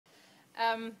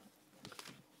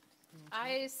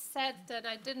I said that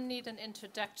I didn't need an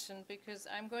introduction because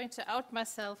I'm going to out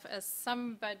myself as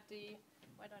somebody.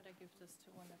 Why don't I give this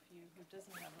to one of you who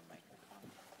doesn't have a microphone?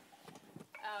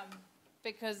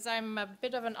 Because I'm a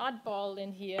bit of an oddball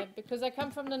in here, because I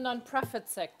come from the nonprofit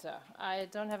sector. I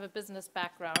don't have a business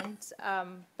background,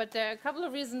 but there are a couple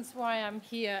of reasons why I'm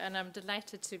here, and I'm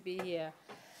delighted to be here.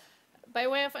 By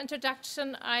way of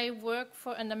introduction, I work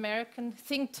for an American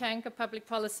think tank, a public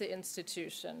policy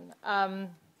institution.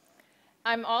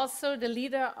 I'm also the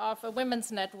leader of a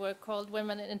women's network called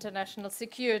Women in International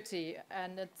Security,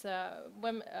 and it's a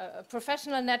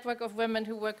professional network of women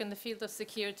who work in the field of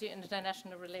security and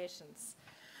international relations.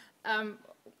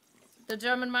 The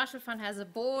German Marshall Fund has a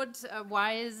board,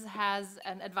 WISE has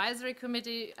an advisory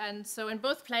committee, and so in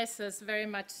both places very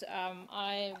much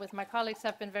I, with my colleagues,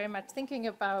 have been very much thinking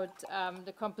about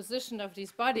the composition of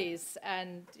these bodies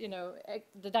and, you know,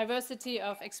 the diversity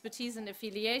of expertise and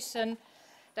affiliation,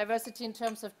 diversity in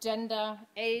terms of gender,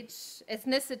 age,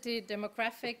 ethnicity,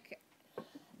 demographic,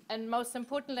 and most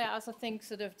importantly, I also think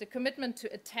sort of the commitment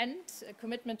to attend, a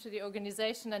commitment to the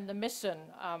organization and the mission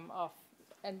of,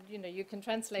 and you know, you can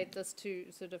translate this to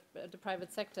sort of the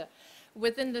private sector.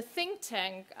 Within the think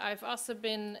tank, I've also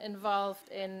been involved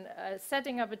in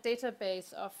setting up a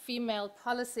database of female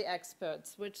policy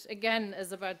experts, which again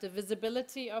is about the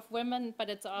visibility of women, but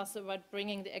it's also about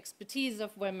bringing the expertise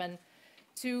of women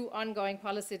to ongoing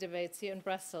policy debates here in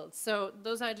Brussels. So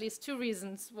those are at least two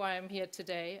reasons why I'm here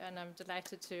today, and I'm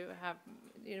delighted to have,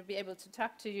 you know, be able to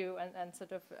talk to you and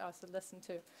sort of also listen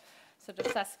to sort of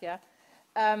Saskia.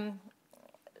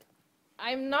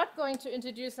 I'm not going to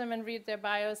introduce them and read their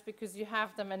bios because you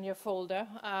have them in your folder.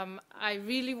 I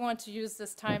really want to use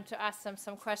this time to ask them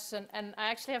some questions, and I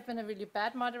actually have been a really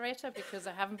bad moderator because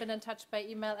I haven't been in touch by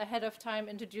email ahead of time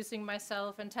introducing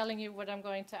myself and telling you what I'm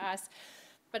going to ask.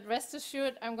 But rest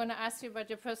assured, I'm going to ask you about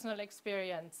your personal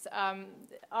experience.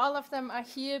 All of them are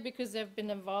here because they've been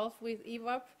involved with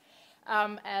EWOP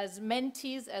as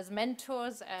mentees, as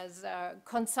mentors, as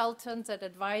consultants, and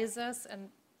advisors, and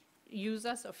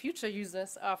users or future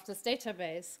users of this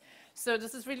database. So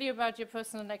this is really about your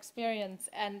personal experience.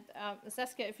 And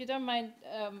Saskia, if you don't mind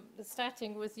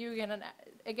starting with you again, and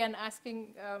again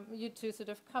asking you to sort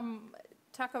of come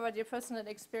talk about your personal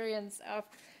experience of,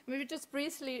 maybe just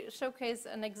briefly showcase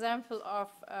an example of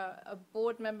a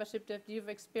board membership that you've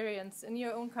experienced in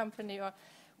your own company, or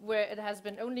where it has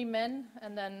been only men,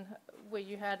 and then where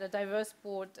you had a diverse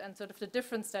board and sort of the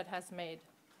difference that has made.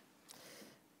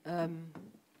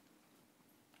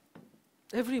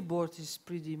 Every board is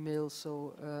pretty male,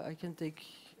 so I can take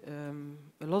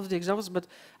a lot of the examples, but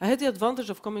I had the advantage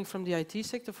of coming from the IT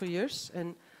sector for years,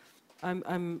 and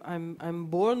I'm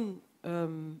born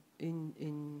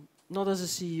in not as a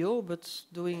CEO, but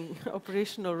doing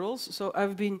operational roles. So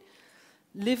I've been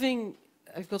living,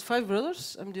 I've got 5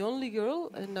 brothers, I'm the only girl,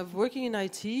 and I'm working in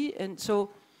IT, and so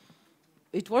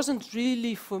it wasn't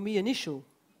really for me an issue.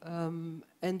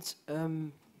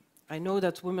 I know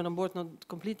that women on board not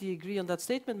completely agree on that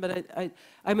statement, but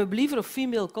I'm a believer of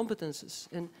female competences.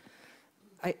 And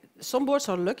some boards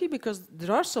are lucky because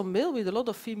there are some male with a lot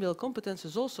of female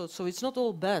competences also, so it's not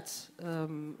all bad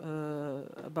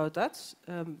about that.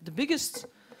 The biggest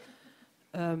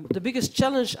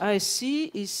challenge I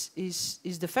see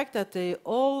is the fact that they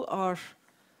all are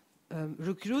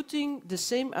recruiting the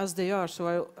same as they are.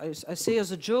 So I say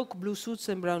as a joke, blue suits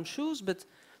and brown shoes, but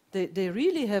they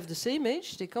really have the same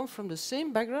age, they come from the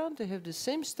same background, they have the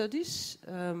same studies.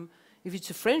 If it's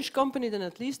a French company, then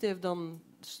at least they have done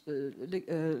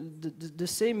the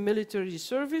same military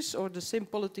service or the same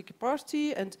political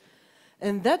party, and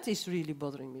that is really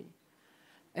bothering me.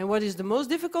 And what is the most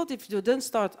difficult, if you then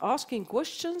start asking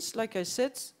questions, like I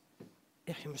said,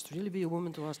 yeah, you must really be a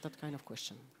woman to ask that kind of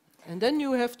question. And then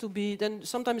you have to be, then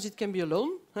sometimes it can be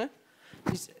alone. Huh?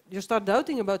 You start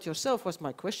doubting about yourself, was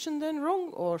my question then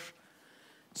wrong? Or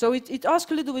so it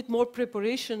asks a little bit more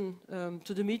preparation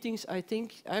to the meetings. I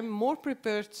think I'm more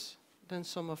prepared than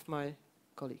some of my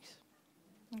colleagues.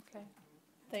 Okay,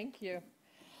 thank you.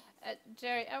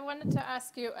 Jerry, I wanted to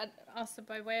ask you, also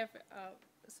by way of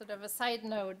sort of a side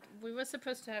note, we were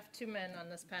supposed to have 2 men on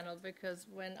this panel because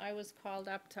when I was called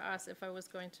up to ask if I was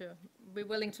going to be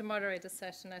willing to moderate a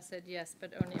session, I said yes,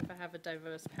 but only if I have a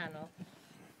diverse panel.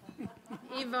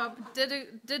 EWOP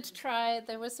did try.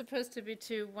 There were supposed to be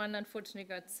 2. One unfortunately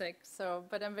got sick. So,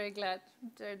 but I'm very glad,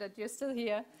 Jerry, that you're still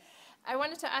here. I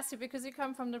wanted to ask you, because you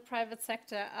come from the private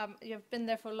sector, you've been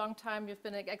there for a long time, you've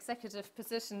been in executive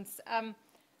positions.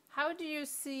 How do you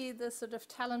see this sort of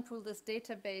talent pool, this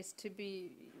database, to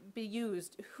be be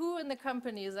used, who in the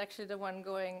company is actually the one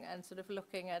going and sort of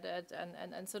looking at it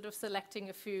and sort of selecting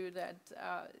a few that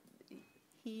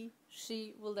he,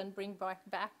 she will then bring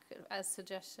back as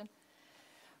suggestion?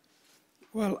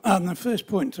 Well, the first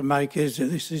point to make is that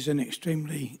this is an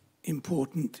extremely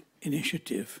important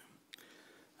initiative.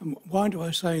 And why do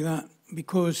I say that?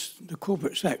 Because the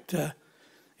corporate sector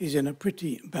is in a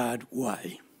pretty bad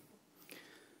way.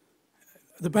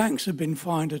 The banks have been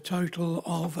fined a total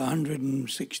of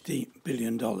 $160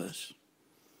 billion.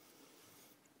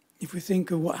 If we think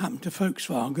of what happened to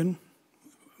Volkswagen,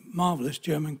 marvellous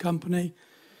German company,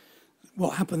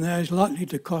 what happened there is likely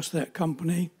to cost that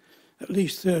company at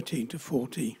least $30 to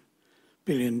 $40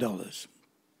 billion.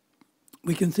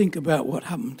 We can think about what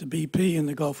happened to BP in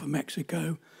the Gulf of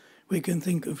Mexico. We can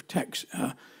think of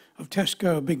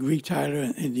Tesco, a big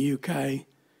retailer in the UK.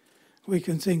 We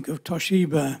can think of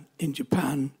Toshiba in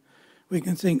Japan. We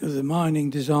can think of the mining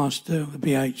disaster of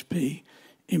BHP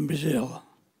in Brazil.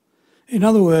 In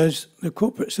other words, the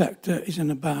corporate sector is in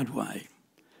a bad way.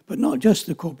 But not just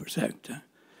the corporate sector.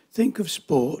 Think of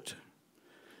sport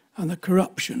and the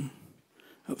corruption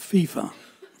at FIFA,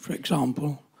 for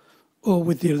example, or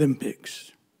with the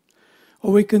Olympics.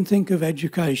 Or we can think of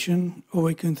education, or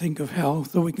we can think of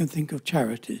health, or we can think of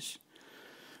charities.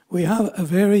 We have a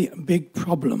very big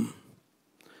problem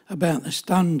about the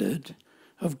standard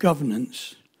of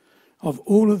governance of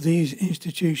all of these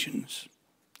institutions.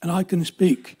 And I can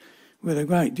speak with a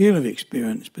great deal of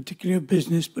experience, particularly of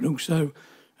business, but also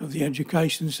of the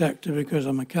education sector, because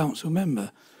I'm a council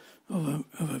member of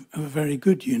a very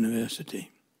good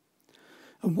university.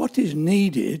 And what is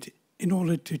needed in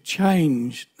order to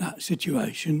change that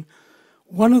situation,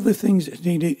 one of the things that's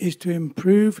needed is to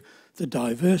improve the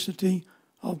diversity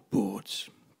of boards.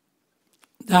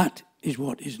 That is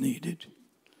what is needed.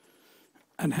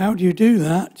 And how do you do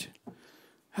that?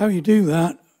 How you do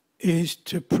that is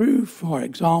to prove, for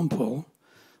example,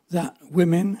 that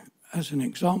women, as an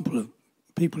example of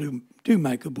people who do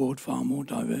make a board far more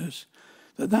diverse,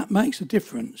 that makes a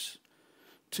difference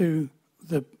to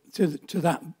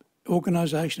that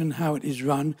organisation and how it is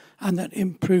run, and that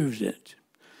improves it.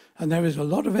 And there is a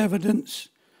lot of evidence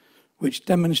which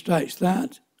demonstrates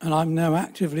that, and I'm now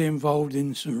actively involved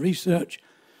in some research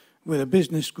with a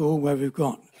business school where we've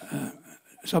got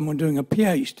someone doing a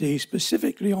PhD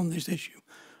specifically on this issue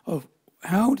of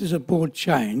how does a board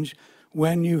change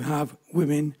when you have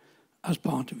women as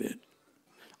part of it.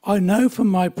 I know from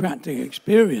my practical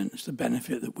experience the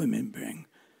benefit that women bring,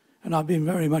 and I've been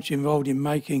very much involved in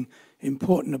making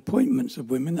important appointments of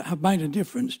women that have made a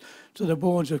difference to the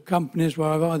boards of companies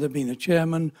where I've either been a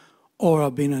chairman or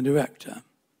I've been a director.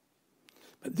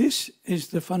 But this is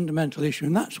the fundamental issue,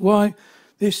 and that's why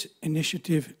this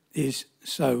initiative is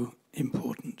so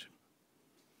important.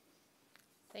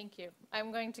 Thank you.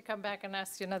 I'm going to come back and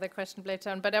ask you another question later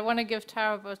on, but I want to give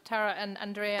Tara and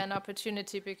Andrea an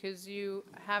opportunity because you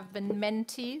have been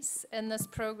mentees in this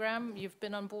program. You've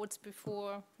been on boards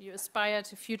before. You aspire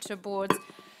to future boards.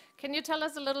 Can you tell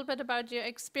us a little bit about your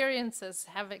experiences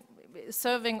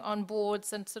serving on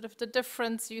boards and sort of the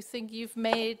difference you think you've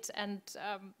made and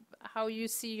how you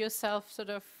see yourself sort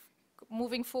of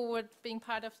moving forward, being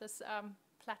part of this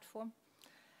platform?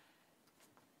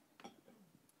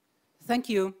 Thank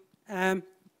you.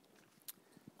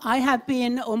 I have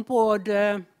been on board,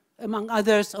 among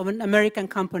others, of an American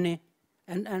company,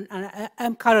 and I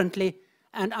am currently,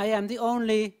 and I am the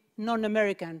only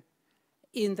non-American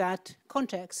in that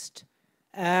context.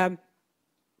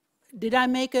 Did I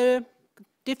make a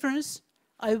difference?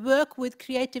 I work with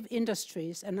creative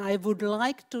industries, and I would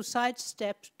like to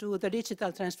sidestep to the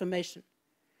digital transformation.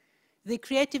 The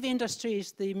creative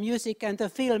industries, the music and the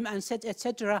film and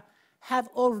etc., have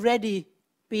already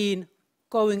been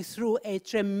going through a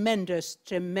tremendous,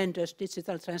 tremendous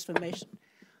digital transformation.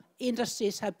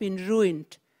 Industries have been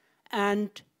ruined. And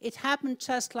it happened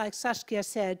just like Saskia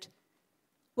said.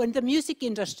 When the music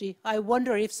industry, I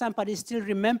wonder if somebody still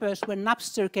remembers when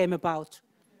Napster came about.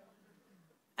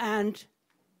 And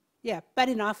yeah, bad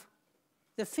enough.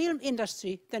 The film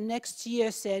industry the next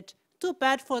year said, too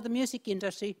bad for the music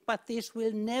industry, but this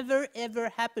will never ever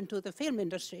happen to the film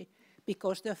industry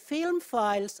because the film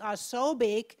files are so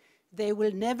big, they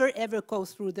will never ever go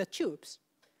through the tubes.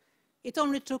 It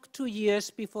only took 2 years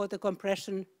before the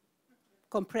compression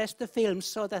compressed the films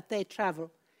so that they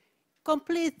travel.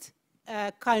 Complete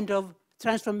kind of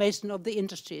transformation of the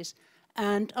industries.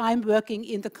 And I'm working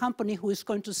in the company who is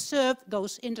going to serve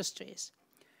those industries.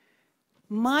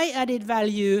 My added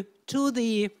value to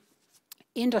the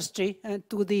industry and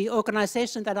to the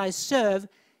organization that I serve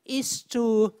is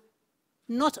to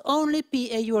not only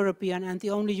be a European, and the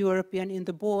only European in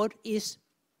the board is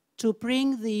to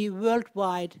bring the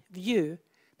worldwide view,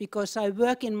 because I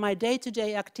work in my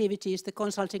day-to-day activities, the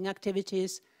consulting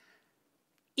activities,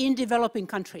 in developing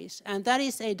countries. And that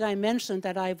is a dimension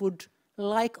that I would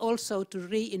like also to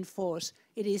reinforce.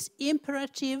 It is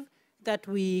imperative that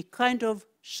we kind of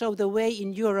show the way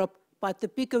in Europe, but the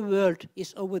bigger world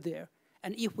is over there.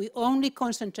 And if we only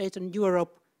concentrate on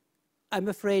Europe, I'm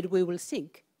afraid we will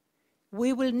sink.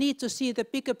 We will need to see the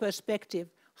bigger perspective,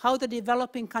 how the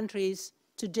developing countries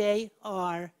today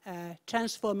are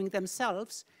transforming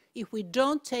themselves. If we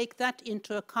don't take that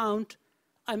into account,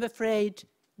 I'm afraid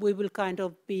we will kind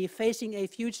of be facing a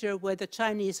future where the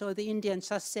Chinese or the Indians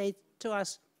just say to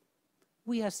us,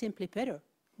 we are simply better,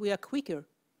 we are quicker,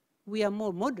 we are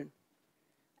more modern.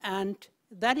 And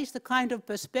that is the kind of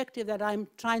perspective that I'm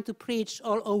trying to preach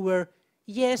all over.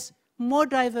 Yes, more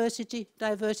diversity,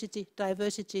 diversity,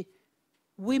 diversity,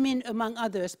 women among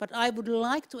others, but I would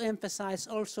like to emphasize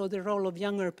also the role of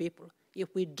younger people.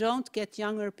 If we don't get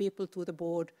younger people to the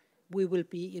board, we will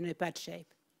be in a bad shape.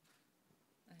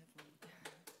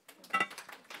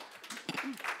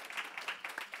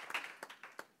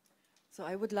 So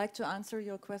I would like to answer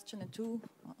your question in two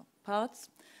parts.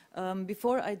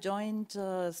 Before I joined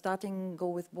starting Go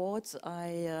with Boards,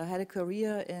 I had a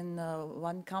career in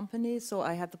one company, so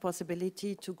I had the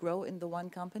possibility to grow in the one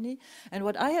company. And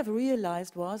what I have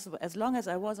realized was, as long as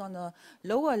I was on a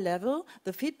lower level,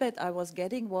 the feedback I was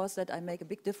getting was that I make a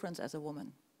big difference as a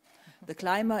woman. The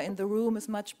climate in the room is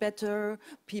much better,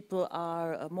 people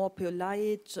are more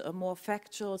polite, more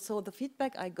factual. So the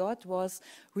feedback I got was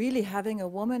really having a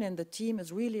woman in the team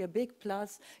is really a big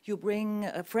plus. You bring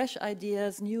fresh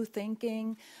ideas, new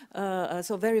thinking,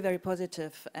 so very, very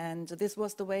positive. And this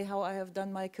was the way how I have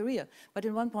done my career. But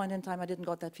in one point in time, I didn't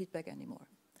got that feedback anymore.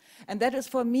 And that is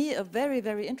for me a very,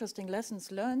 very interesting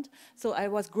lessons learned. So I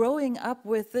was growing up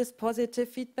with this positive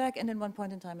feedback, and in one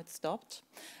point in time it stopped.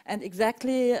 And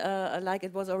exactly like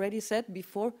it was already said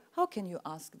before, how can you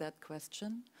ask that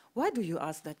question? Why do you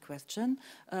ask that question?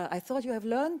 I thought you have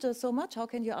learned so much. How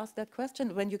can you ask that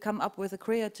question when you come up with a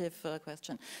creative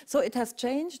question? So it has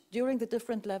changed during the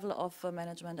different level of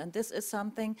management. And this is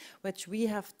something which we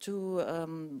have to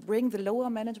bring the lower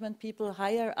management people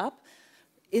higher up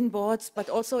in boards, but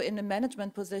also in the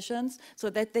management positions, so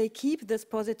that they keep this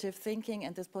positive thinking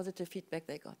and this positive feedback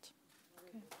they got.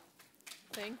 Okay.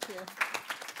 Thank you.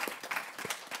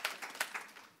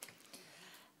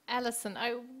 Alison,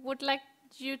 I would like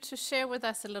you to share with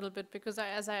us a little bit, because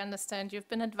as I understand, you've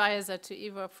been advisor to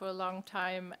Eva for a long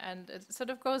time, and it sort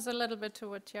of goes a little bit to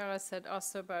what Chiara said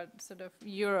also about sort of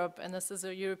Europe, and this is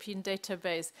a European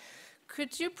database.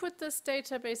 Could you put this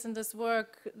database and this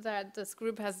work that this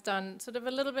group has done sort of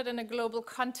a little bit in a global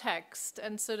context,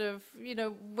 and sort of, you know,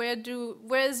 where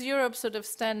is Europe sort of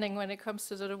standing when it comes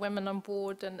to sort of women on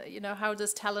board, and, you know, how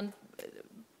this talent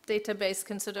database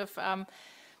can sort of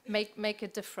make a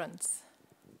difference?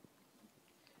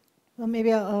 Well,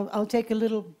 maybe I'll take a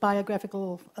little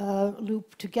biographical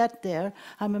loop to get there.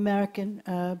 I'm American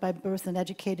by birth and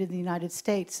educated in the United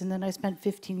States, and then I spent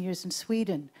 15 years in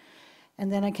Sweden.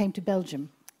 And then I came to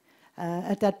Belgium.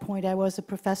 At that point, I was a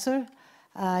professor.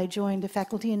 I joined the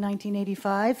faculty in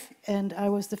 1985, and I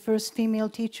was the first female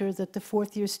teacher that the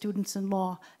fourth-year students in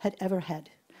law had ever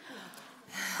had.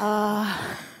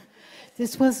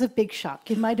 This was a big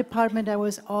shock. In my department, I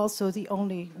was also the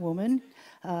only woman,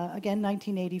 again,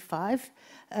 1985.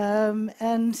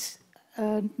 And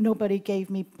nobody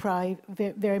gave me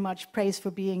very much praise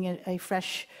for being a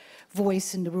fresh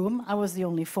voice in the room. I was the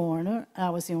only foreigner, I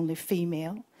was the only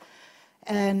female,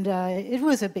 and it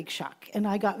was a big shock. And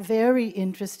I got very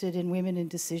interested in women in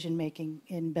decision-making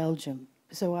in Belgium.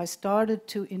 So I started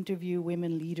to interview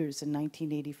women leaders in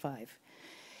 1985.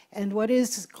 And what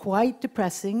is quite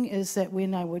depressing is that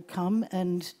when I would come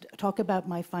and talk about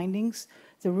my findings,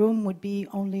 the room would be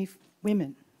only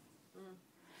women.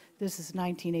 This is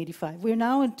 1985. We're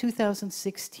now in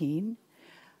 2016.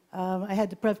 I had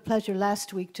the pleasure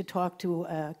last week to talk to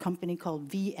a company called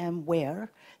VMware.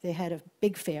 They had a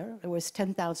big fair. There was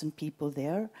 10,000 people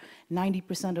there.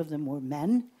 90% of them were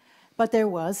men. But there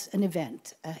was an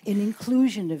event, an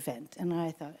inclusion event. And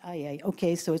I thought,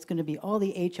 okay, so it's going to be all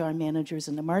the HR managers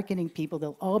and the marketing people.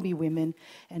 They'll all be women.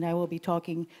 And I will be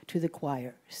talking to the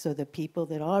choir. So the people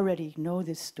that already know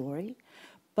this story.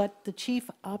 But the chief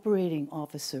operating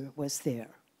officer was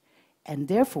there. And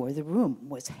therefore, the room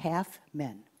was half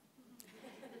men.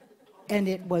 And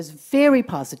it was very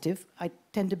positive. I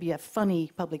tend to be a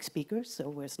funny public speaker, so there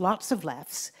was lots of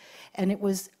laughs. And it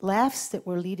was laughs that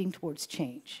were leading towards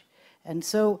change. And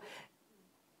so,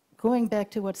 going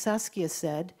back to what Saskia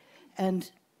said,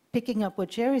 and picking up what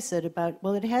Jerry said about,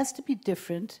 well, it has to be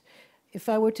different. if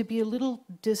I were to be a little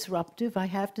disruptive, I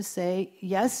have to say,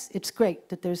 yes, it's great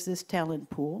that there's this talent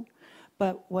pool,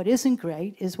 but what isn't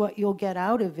great is what you'll get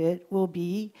out of it will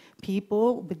be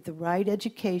people with the right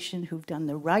education who've done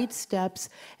the right steps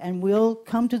and will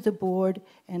come to the board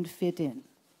and fit in.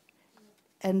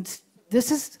 And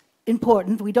this is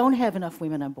important. We don't have enough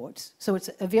women on boards, so it's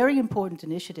a very important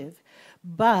initiative.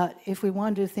 But if we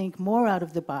want to think more out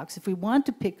of the box, if we want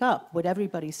to pick up what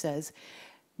everybody says,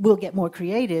 we'll get more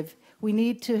creative, we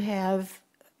need to have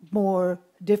more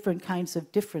different kinds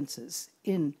of differences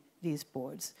in these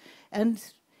boards. And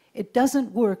it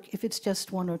doesn't work if it's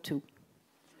just one or two.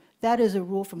 That is a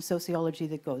rule from sociology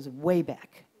that goes way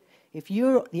back. If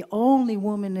you're the only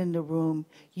woman in the room,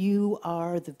 you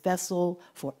are the vessel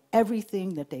for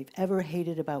everything that they've ever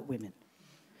hated about women.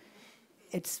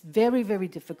 It's very, very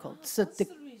difficult. So the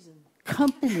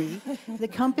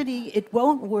company, it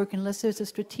won't work unless there's a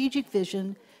strategic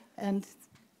vision, and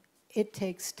it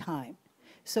takes time.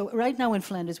 So right now in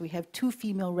Flanders, we have 2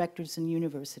 female rectors in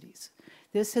universities.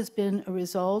 This has been a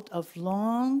result of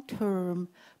long-term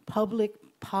public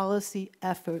policy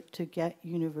effort to get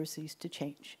universities to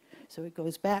change. So it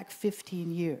goes back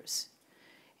 15 years.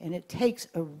 And it takes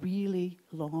a really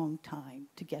long time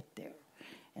to get there.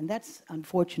 And that's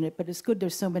unfortunate, but it's good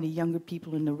there's so many younger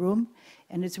people in the room.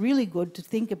 And it's really good to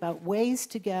think about ways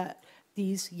to get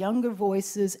these younger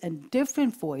voices and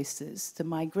different voices. The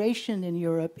migration in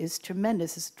Europe is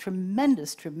tremendous. It's a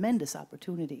tremendous, tremendous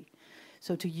opportunity.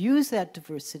 So to use that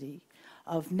diversity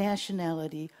of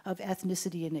nationality, of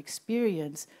ethnicity and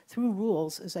experience through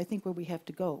rules is, I think, where we have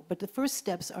to go. But the first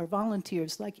steps are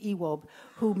volunteers like EWOB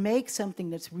who make something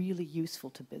that's really useful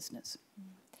to business.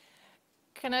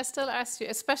 Can I still ask you,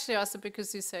 especially also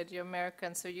because you said you're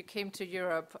American, so you came to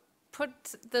Europe, put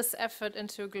this effort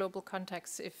into a global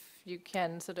context if you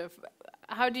can, sort of,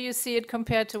 how do you see it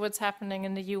compared to what's happening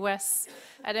in the US?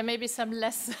 Are there maybe some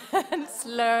lessons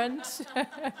learned?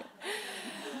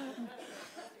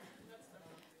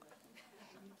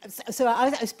 So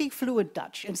I speak fluent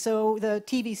Dutch, and so the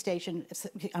TV station,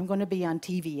 I'm going to be on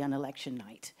TV on election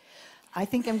night. I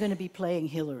think I'm going to be playing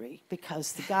Hillary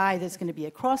because the guy that's going to be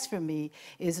across from me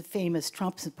is a famous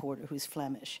Trump supporter who's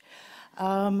Flemish.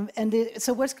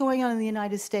 So what's going on in the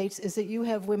United States is that you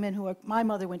have women who are, my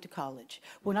mother went to college.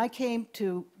 When I came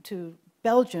to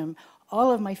Belgium, all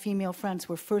of my female friends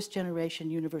were first-generation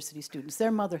university students.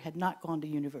 Their mother had not gone to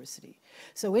university.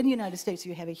 So in the United States,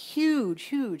 you have a huge,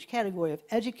 huge category of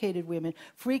educated women,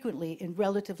 frequently in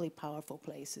relatively powerful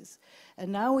places. And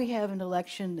now we have an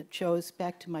election that shows,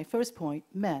 back to my first point,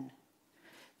 men.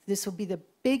 This will be the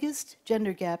biggest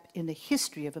gender gap in the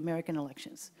history of American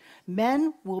elections.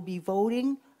 Men will be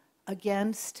voting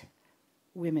against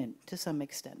women to some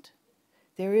extent.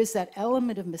 There is that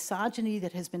element of misogyny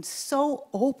that has been so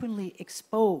openly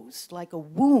exposed, like a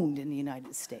wound in the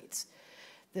United States.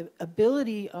 The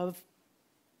ability of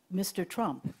Mr.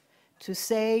 Trump to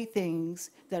say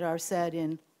things that are said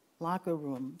in locker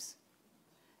rooms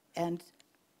and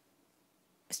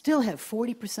still have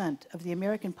 40% of the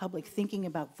American public thinking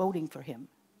about voting for him.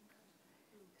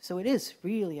 So it is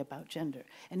really about gender.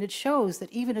 And it shows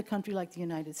that even a country like the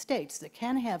United States that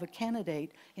can have a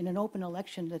candidate in an open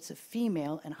election that's a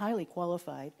female and highly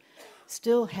qualified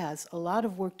still has a lot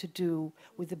of work to do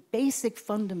with the basic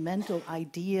fundamental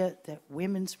idea that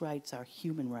women's rights are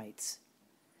human rights.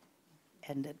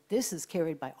 And that this is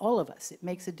carried by all of us. It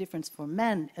makes a difference for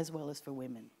men as well as for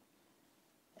women.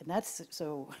 And that's,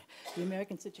 so the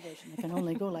American situation, I can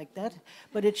only go like that.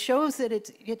 But it shows that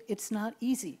it's not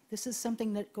easy. This is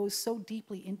something that goes so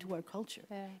deeply into our culture.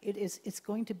 Yeah. It's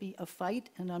going to be a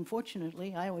fight, and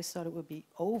unfortunately, I always thought it would be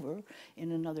over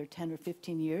in another 10 or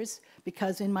 15 years,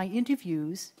 because in my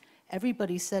interviews,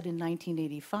 everybody said in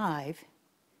 1985,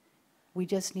 we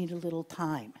just need a little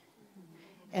time.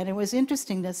 And it was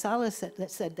interesting that Salah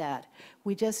said that.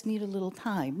 We just need a little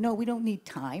time. No, we don't need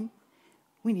time.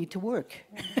 We need to work.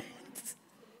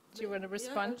 Do you want to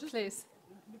respond, please?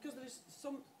 Because there is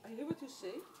some, I hear what you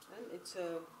say, and it's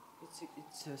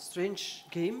a strange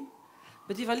game.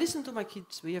 But if I listen to my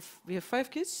kids, we have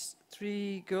 5 kids,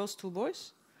 3 girls, 2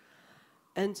 boys.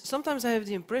 And sometimes I have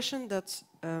the impression that,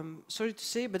 sorry to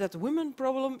say, but that the women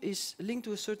problem is linked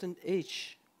to a certain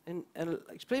age. And I'll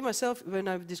explain myself, when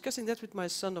I'm discussing that with my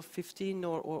son of 15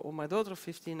 or my daughter of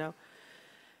 15 now,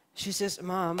 she says,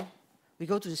 Mom, we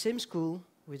go to the same school,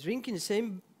 we drink in the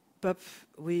same pub,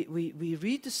 we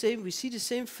read the same, we see the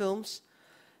same films.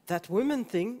 That women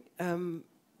thing,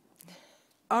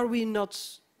 are we not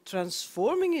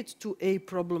transforming it to a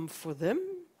problem for them?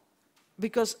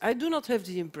 Because I do not have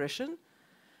the impression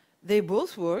they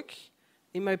both work,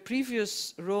 in my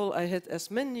previous role, I had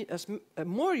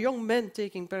more young men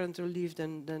taking parental leave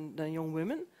than young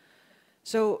women.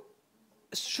 So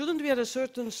shouldn't we at a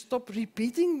certain stop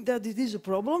repeating that it is a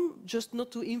problem, just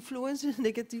not to influence in a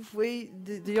negative way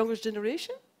the younger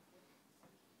generation?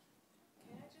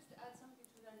 Can I just add something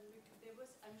to that? There was,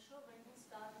 I'm sure when you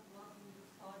started working, you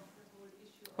thought the whole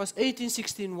issue It was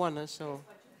 1816 so.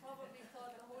 But you probably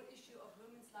thought the whole issue of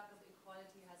women's lack of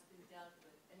equality has been dealt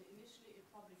with. And initially it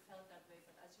probably felt that way,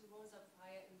 but as you rose up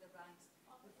higher in the ranks,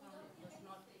 you found it was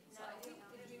not. So I think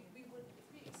if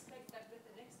we expect that with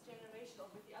the next generation or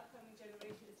with the upcoming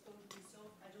generation it's going to be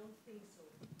solved, I don't think so.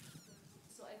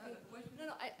 So I think,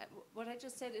 what I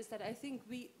just said is that I think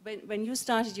when you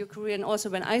started your career and also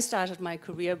when I started my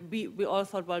career, we all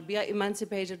thought, well, we are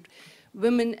emancipated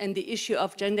women and the issue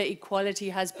of gender equality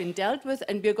has been dealt with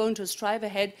and we're going to strive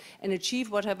ahead and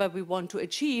achieve whatever we want to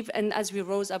achieve. And as we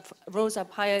rose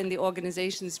up higher in the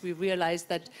organizations, we realized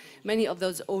that many of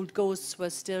those old ghosts were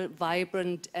still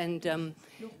vibrant and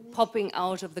popping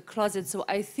out of the closet. So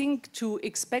I think to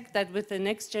expect that with the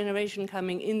next generation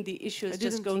coming in, the issue is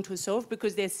just going to solve,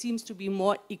 because there seems to be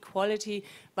more equality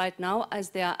right now as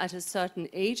they are at a certain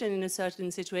age and in a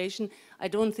certain situation. I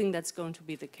don't think that's going to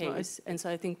be the case. And so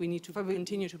I think we need to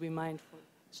continue to be mindful.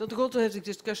 So to go to have the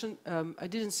discussion, I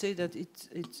didn't say that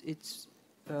it's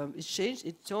changed.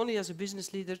 It's only as a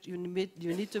business leader you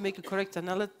need to make a correct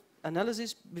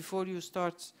analysis before you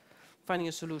start finding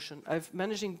a solution. I'm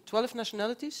managing 12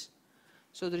 nationalities,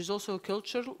 so there is also a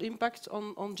cultural impact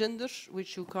on gender,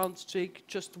 which you can't take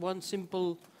just one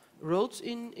simple road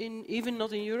in even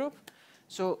not in Europe.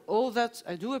 So all that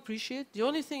I do appreciate. The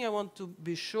only thing I want to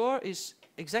be sure is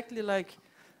exactly like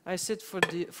I said for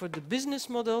the business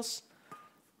models,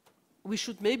 we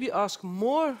should maybe ask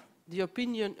more the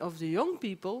opinion of the young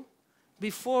people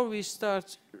before we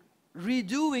start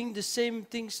redoing the same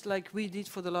things like we did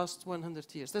for the last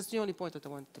 100 years. That's the only point that I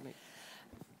wanted to make.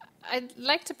 I'd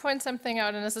like to point something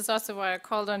out, and this is also why I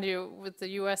called on you with the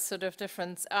US sort of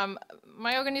difference.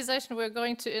 My organization, we're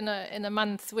going to, in a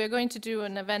month, we're going to do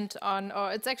an event on,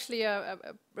 or it's actually a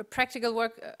practical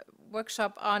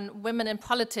workshop on women in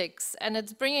politics, and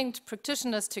it's bringing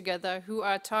practitioners together who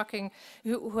are talking,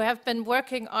 who have been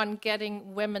working on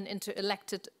getting women into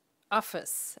elected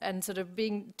office and sort of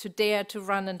being to dare to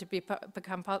run and to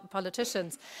become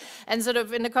politicians. And sort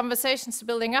of in the conversations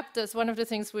building up this, one of the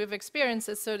things we've experienced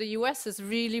is so the US is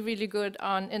really, really good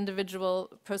on individual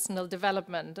personal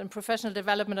development and professional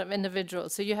development of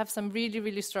individuals. So you have some really,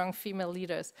 really strong female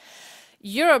leaders.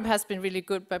 Europe has been really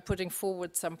good by putting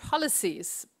forward some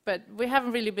policies, but we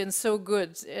haven't really been so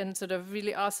good in sort of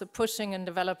really also pushing and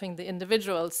developing the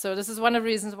individuals. So this is one of the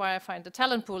reasons why I find the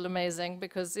talent pool amazing,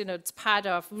 because it's part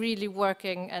of really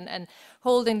working and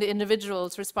holding the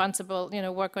individuals responsible,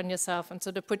 work on yourself and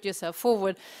sort of put yourself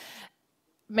forward.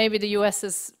 Maybe the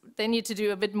US they need to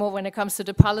do a bit more when it comes to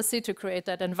the policy to create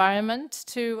that environment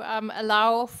to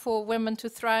allow for women to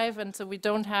thrive, and so we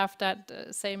don't have that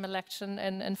same election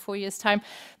in 4 years' time.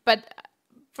 But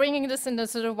bringing this in a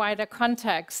sort of wider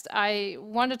context, I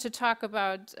wanted to talk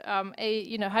about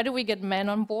how do we get men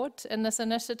on board in this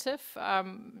initiative?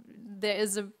 There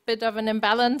is a bit of an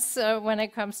imbalance when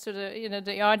it comes to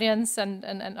the audience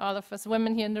and all of us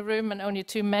women here in the room, and only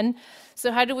 2 men.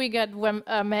 So how do we get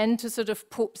men to sort of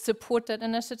support that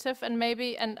initiative? And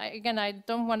maybe, and again, I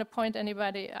don't want to point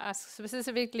anybody ask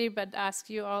specifically, but ask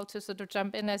you all to sort of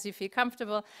jump in as you feel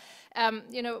comfortable.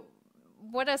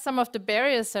 What are some of the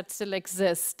barriers that still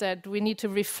exist that we need to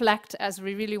reflect as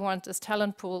we really want this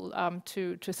talent pool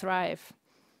to thrive?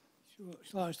 Sure.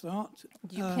 Shall I start?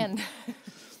 You can.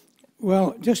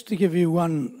 Well, just to give you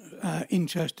one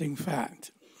interesting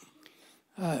fact,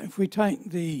 if we take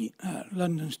the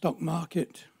London stock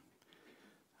market,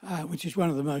 which is one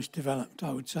of the most developed,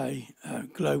 I would say,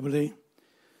 globally,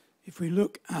 if we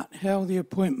look at how the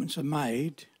appointments are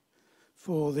made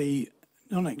for the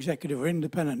non-executive or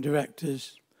independent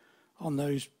directors on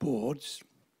those boards,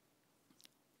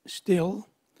 still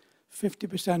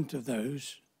 50% of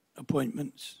those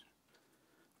appointments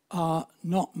are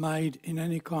not made in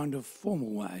any kind of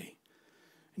formal way.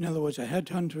 In other words, a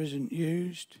headhunter isn't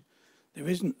used. There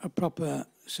isn't a proper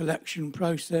selection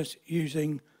process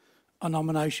using a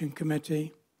nomination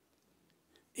committee,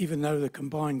 even though the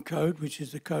combined code, which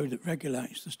is the code that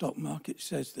regulates the stock market,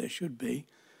 says there should be.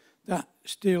 That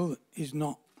still is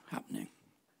not happening.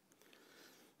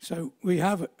 So we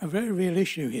have a very real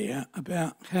issue here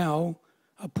about how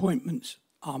appointments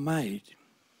are made.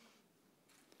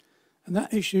 And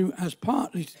that issue has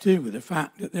partly to do with the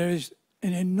fact that there is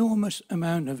an enormous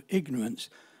amount of ignorance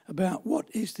about what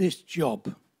is this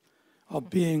job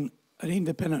of being an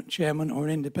independent chairman or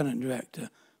an independent director?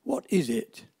 What is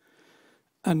it?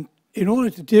 And in order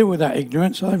to deal with that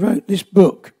ignorance, I wrote this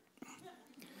book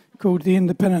called The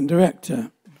Independent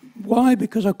Director. Why?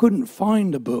 Because I couldn't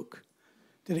find a book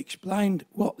that explained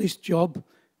what this job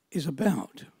is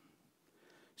about.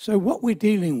 So what we're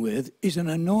dealing with is an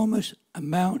enormous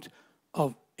amount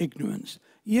of ignorance.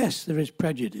 Yes, there is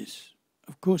prejudice.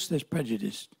 Of course there's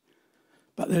prejudice.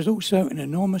 But there's also an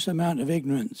enormous amount of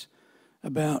ignorance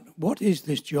about what is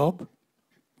this job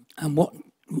and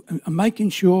making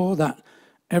sure that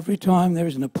every time there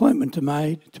is an appointment to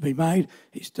be made,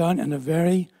 it's done in a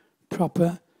very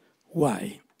proper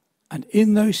way. And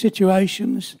in those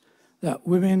situations, that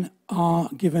women are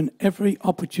given every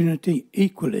opportunity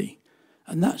equally.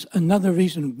 And that's another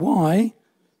reason why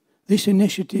this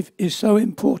initiative is so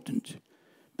important,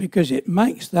 because it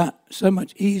makes that so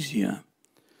much easier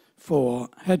for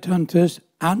headhunters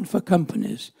and for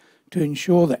companies to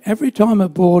ensure that every time a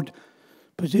board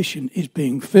position is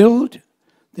being filled,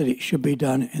 that it should be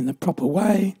done in the proper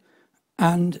way,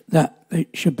 and that there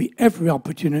should be every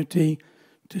opportunity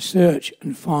to search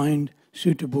and find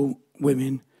suitable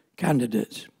women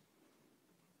candidates.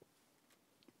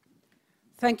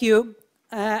 Thank you.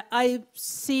 I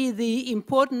see the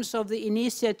importance of the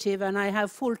initiative, and I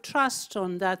have full trust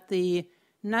on that the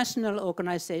national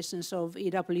organizations of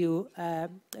EWOB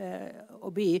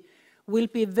will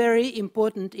be very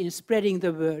important in spreading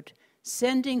the word.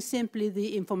 Sending simply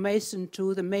the information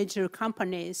to the major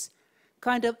companies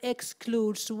kind of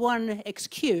excludes one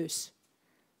excuse,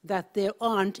 that there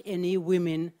aren't any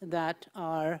women that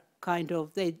are kind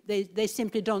of, they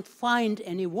simply don't find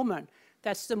any woman.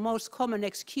 That's the most common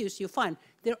excuse you find.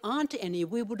 There aren't any.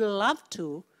 We would love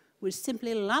to. We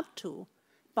simply love to.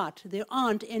 But there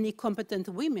aren't any competent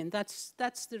women. That's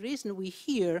the reason we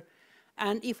hear.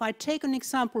 And if I take an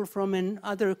example from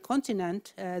another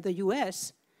continent, the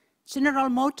US, General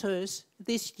Motors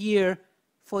this year,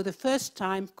 for the first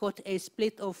time, got a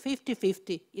split of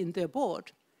 50-50 in their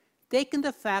board. Taking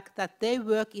the fact that they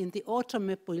work in the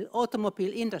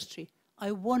automobile industry,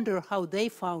 I wonder how they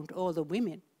found all the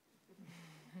women.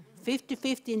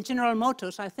 50-50 in General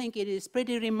Motors, I think it is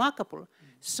pretty remarkable.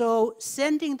 So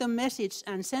sending the message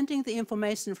and sending the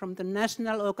information from the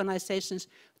national organizations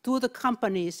to the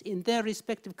companies in their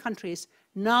respective countries,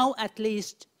 now at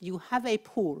least you have a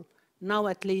pool. Now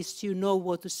at least you know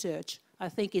what to search. I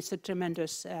think it's a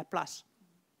tremendous plus.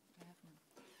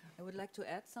 I would like to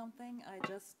add something.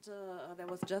 There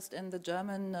was just in the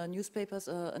German newspapers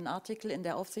an article in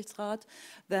der Aufsichtsrat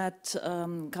that,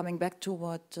 coming back to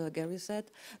what Gary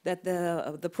said, that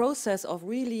the process of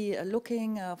really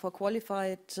looking for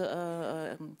qualified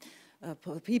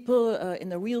people in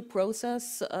the real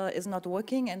process is not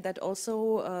working, and that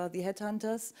also the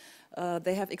headhunters,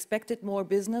 they have expected more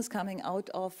business coming out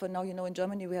of, now you know in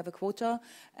Germany we have a quota,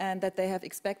 and that they have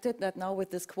expected that now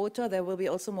with this quota there will be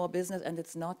also more business, and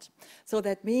it's not. So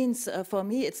that means for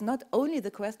me it's not only the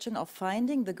question of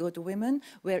finding the good women,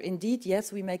 where indeed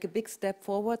yes we make a big step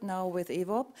forward now with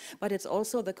EWOB, but it's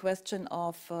also the question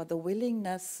of the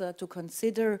willingness to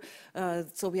consider,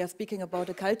 so we are speaking about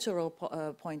a cultural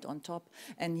point on top,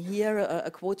 and here a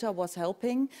quota was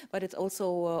helping, but it's also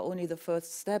only the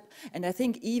first step. And I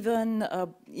think even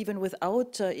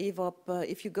without EWOB,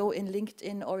 if you go in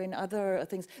LinkedIn or in other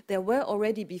things, there were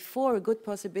already before good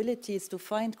possibilities to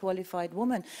find qualified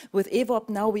women. With EWOB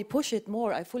now we push it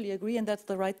more, I fully agree, and that's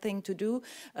the right thing to do,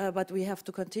 but we have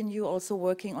to continue also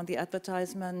working on the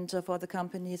advertisement for the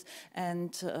companies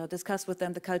and discuss with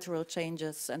them the cultural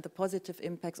changes and the positive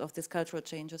impacts of these cultural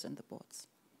changes in the boards.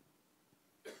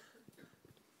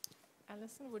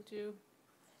 Alison, would you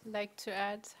like to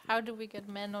add? How do we get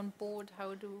men on board?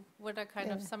 What are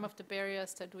kind of some of the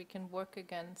barriers that we can work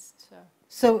against?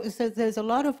 So there's a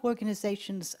lot of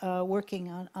organizations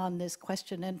working on this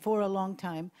question, and for a long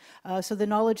time. So the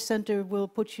Knowledge Center will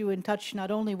put you in touch not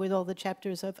only with all the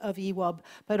chapters of EWOB,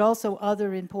 but also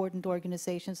other important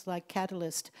organizations like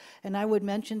Catalyst. And I would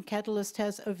mention Catalyst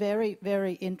has a very,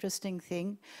 very interesting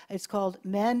thing. It's called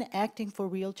Men Acting for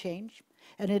Real Change.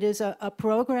 And it is a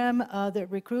program that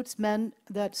recruits men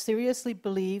that seriously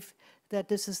believe that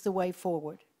this is the way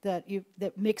forward, that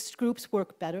mixed groups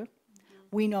work better.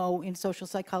 We know in social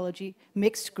psychology,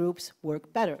 mixed groups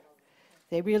work better.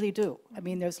 They really do. I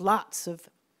mean, there's lots of,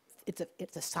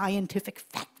 it's a scientific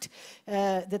fact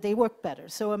that they work better.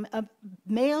 So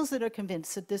males that are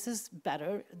convinced that this is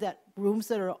better, that rooms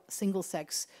that are single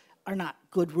sex are not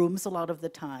good rooms a lot of the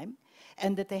time,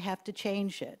 and that they have to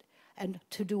change it. And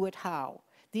to do it how?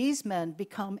 These men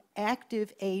become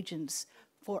active agents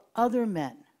for other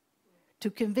men,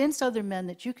 to convince other men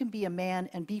that you can be a man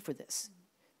and be for this,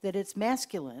 that it's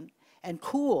masculine, and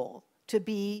cool to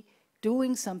be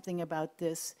doing something about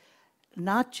this,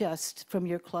 not just from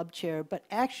your club chair, but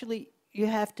actually you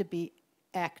have to be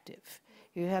active.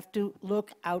 You have to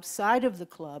look outside of the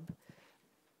club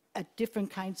at different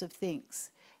kinds of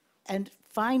things and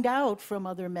find out from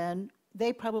other men,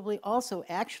 they probably also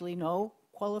actually know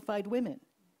qualified women.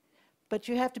 But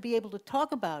you have to be able to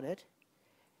talk about it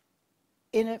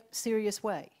in a serious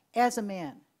way, as a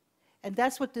man. And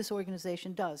that's what this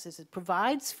organization does, is it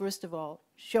provides, first of all,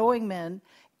 showing men,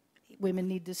 women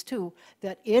need this too,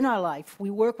 that in our life we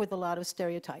work with a lot of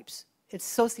stereotypes. It's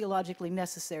sociologically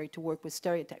necessary to work with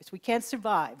stereotypes. We can't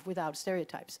survive without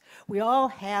stereotypes. We all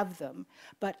have them,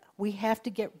 but we have to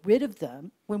get rid of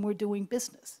them when we're doing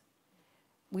business.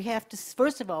 We have to,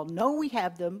 first of all, know we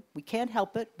have them. We can't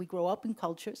help it. We grow up in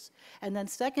cultures. And then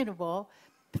second of all,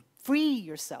 free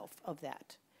yourself of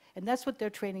that. And that's what their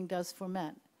training does for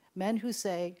men. Men who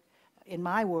say, in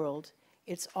my world,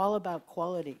 it's all about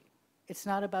quality. It's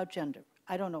not about gender.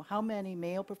 I don't know how many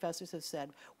male professors have said,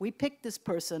 we picked this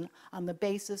person on the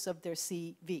basis of their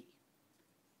CV.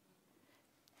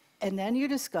 And then you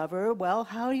discover, well,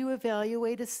 how do you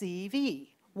evaluate a CV?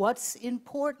 What's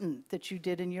important that you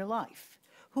did in your life?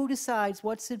 Who decides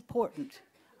what's important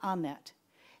on that?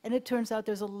 And it turns out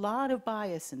there's a lot of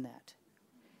bias in that.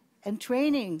 And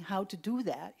training how to do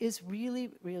that is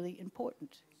really, really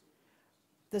important.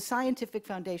 The Scientific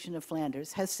Foundation of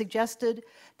Flanders has suggested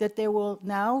that there will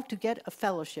now, to get a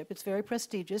fellowship, it's very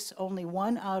prestigious, only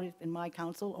one out of, in my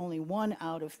council, only 1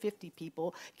 out of 50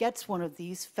 people gets one of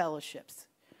these fellowships.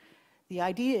 The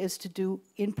idea is to do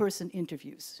in-person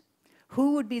interviews.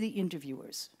 Who would be the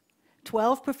interviewers?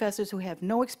 12 professors who have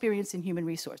no experience in human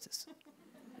resources,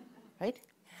 right?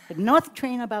 But not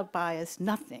train about bias,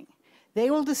 nothing. They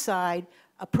will decide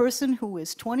a person who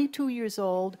is 22 years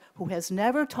old, who has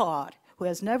never taught, who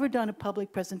has never done a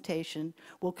public presentation,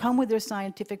 will come with their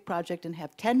scientific project and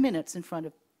have 10 minutes in front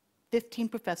of 15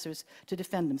 professors to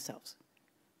defend themselves.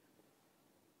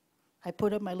 I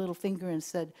put up my little finger and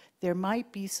said, there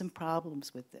might be some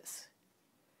problems with this.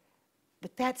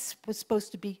 But that's was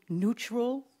supposed to be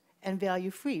neutral and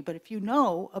value-free. But if you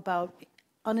know about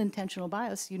unintentional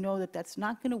bias, you know that that's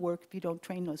not going to work if you don't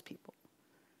train those people.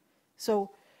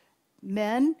 So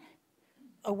men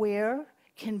aware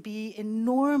can be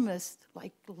enormous,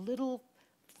 like little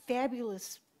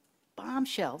fabulous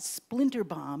bombshells, splinter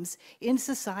bombs in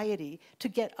society to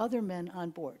get other men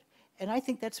on board. And I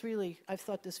think that's really, I've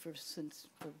thought this for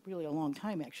really a long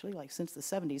time actually, like since the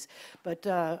 70s, but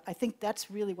I think that's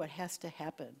really what has to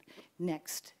happen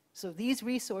next. So these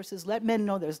resources let men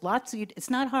know there's lots of, it's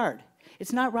not hard.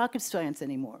 It's not rocket science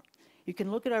anymore. You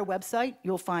can look at our website,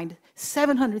 you'll find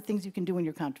 700 things you can do in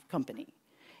your company.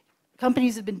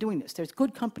 Companies have been doing this. There's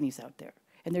good companies out there,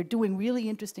 and they're doing really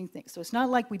interesting things. So it's not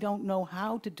like we don't know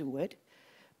how to do it,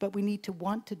 but we need to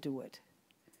want to do it.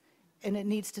 And it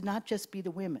needs to not just be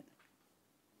the women.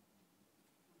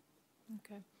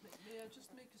 Okay. May I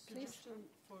just make a suggestion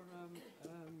for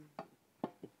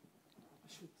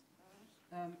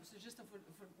suggestion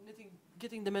for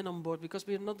getting the men on board, because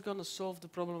we're not going to solve the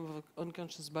problem of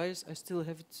unconscious bias. I still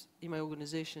have it in my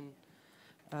organization.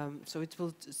 So it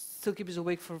will still keep us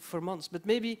awake for months. But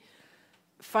maybe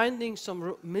finding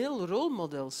some male role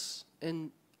models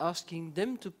and asking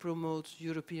them to promote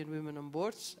European women on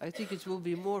boards, I think it will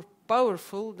be more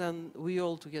powerful than we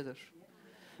all together.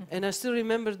 And I still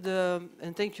remember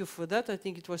and thank you for that, I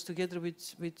think it was together with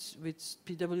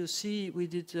PwC, we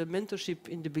did a mentorship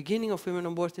in the beginning of Women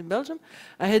on Board in Belgium.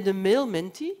 I had a male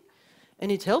mentee,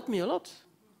 and it helped me a lot.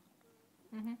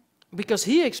 Mm-hmm. Because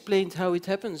he explained how it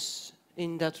happens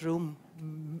in that room,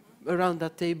 around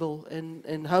that table,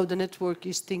 and how the network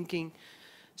is thinking.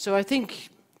 So I think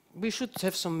we should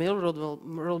have some male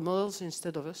role models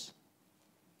instead of us.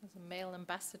 As male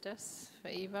ambassadors for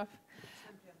EVA.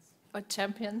 Or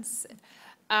champions.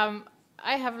 I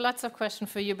have lots of questions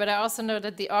for you, but I also know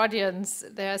that the audience,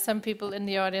 there are some people in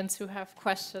the audience who have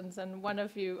questions, and one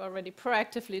of you already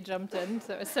proactively jumped in,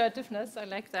 so assertiveness, I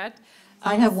like that.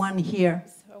 I have one here.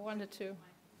 So 1 or 2.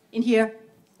 In here.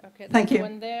 Okay, Thank you.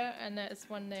 One there, and there's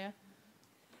one there.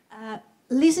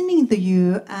 Listening to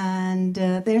you, and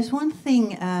there's one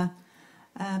thing.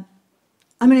 I'm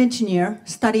an engineer,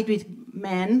 studied with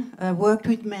men, worked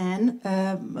with men,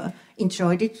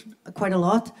 enjoyed it quite a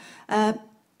lot.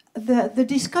 The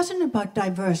discussion about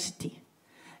diversity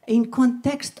in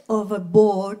context of a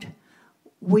board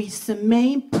with the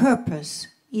main purpose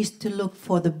is to look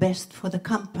for the best for the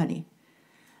company.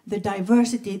 The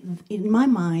diversity, in my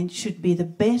mind, should be the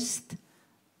best,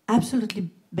 absolutely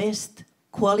best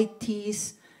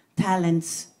qualities,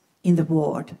 talents in the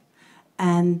board.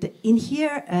 And in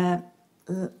here,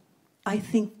 I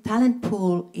think talent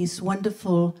pool is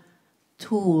wonderful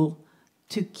tool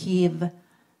to give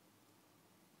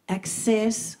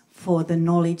access for the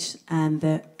knowledge and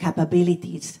the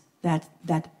capabilities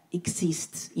that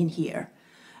exists in here.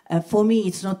 For me,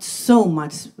 it's not so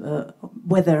much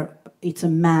whether it's a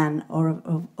man or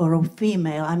a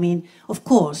female. I mean, of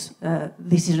course,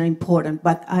 this is important,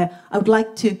 but I would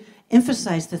like to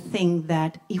emphasize the thing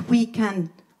that if we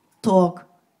can talk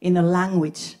in a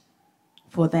language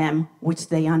for them which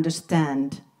they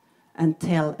understand and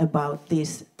tell about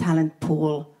this talent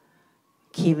pool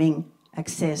giving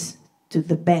access to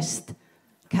the best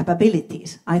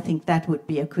capabilities, I think that would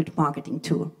be a good marketing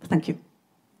tool. Thank you.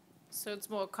 So it's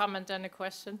more a comment than a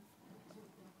question?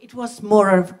 It was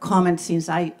more of a comment since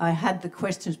I had the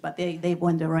questions, but they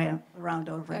went around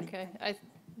already. Okay,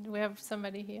 we have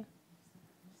somebody here.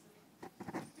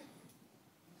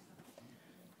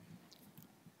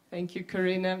 Thank you,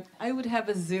 Corinna. I would have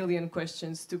a zillion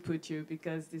questions to put you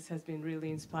because this has been really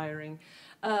inspiring.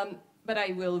 But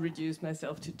I will reduce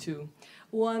myself to two.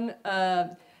 One,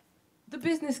 the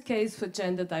business case for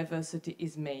gender diversity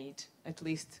is made. At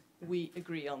least we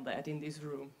agree on that in this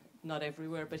room. Not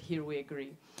everywhere, but here we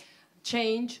agree.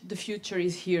 Change, the future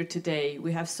is here today.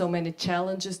 We have so many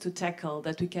challenges to tackle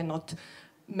that we cannot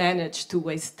manage to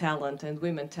waste talent, and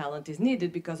women talent is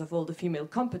needed because of all the female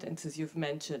competences you've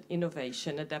mentioned: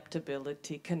 innovation,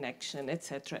 adaptability, connection,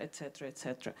 etc., etc.,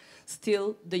 etc.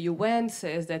 Still, the UN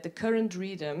says that the current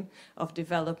rhythm of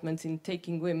developments in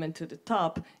taking women to the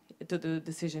top, to the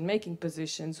decision-making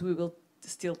positions, we will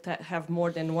still have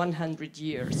more than 100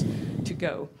 years to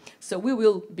go. So we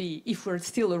will be, if we're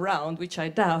still around, which I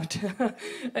doubt,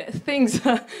 things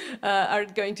are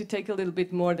going to take a little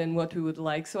bit more than what we would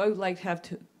like. So I would like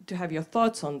to have your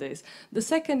thoughts on this. The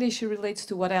second issue relates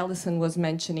to what Alison was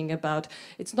mentioning about,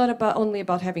 it's not only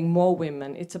about having more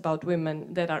women, it's about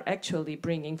women that are actually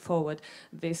bringing forward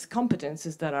these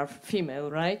competences that are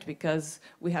female, right? Because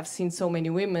we have seen so many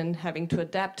women having to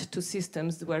adapt to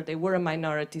systems where they were a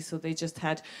minority, so they just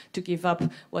had to give up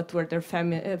what were their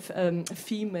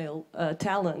female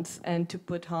talents and to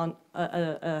put on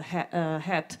a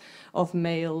hat of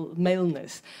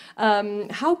maleness.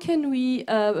 How can we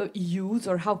use,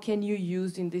 or how can you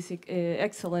use in this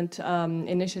excellent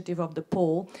initiative of the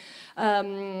poll,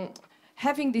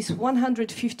 having these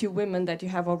 150 women that you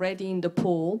have already in the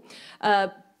poll,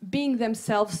 being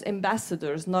themselves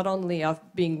ambassadors, not only of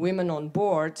being women on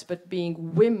boards, but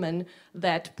being women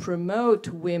that promote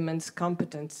women's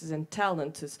competences and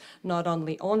talents, not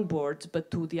only on boards, but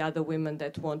to the other women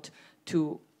that want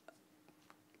to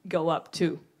go up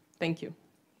too. Thank you.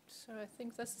 So I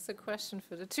think this is a question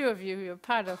for the two of you. You're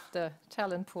part of the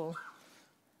talent pool.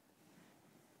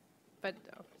 But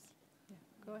yeah,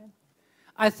 go ahead.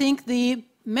 I think the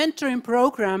mentoring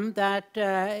program that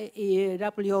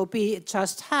WOP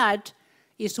just had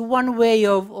is one way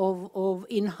of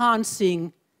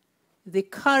enhancing the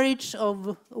courage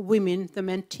of women, the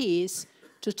mentees,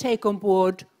 to take on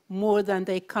board more than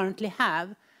they currently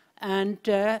have. And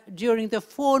during the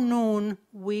forenoon,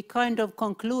 we kind of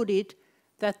concluded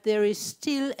that there is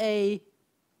still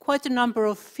quite a number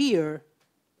of fear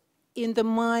in the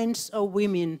minds of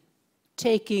women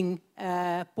taking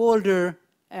bolder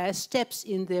steps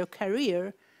in their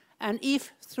career. And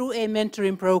if through a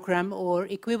mentoring program or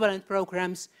equivalent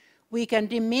programs, we can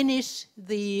diminish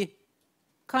the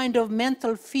kind of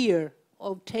mental fear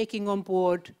of taking on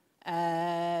board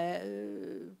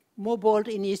more bold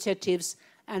initiatives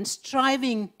and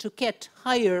striving to get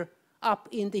higher up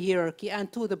in the hierarchy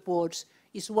and to the boards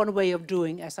is one way of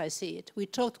doing, as I see it. We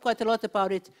talked quite a lot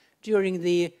about it during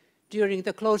the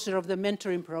closure of the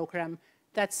mentoring program,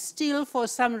 that still for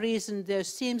some reason there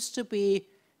seems to be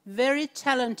very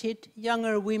talented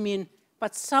younger women,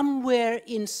 but somewhere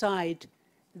inside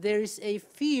there is a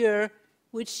fear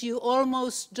which you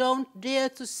almost don't dare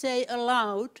to say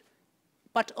aloud,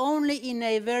 but only in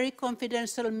a very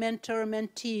confidential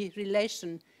mentor-mentee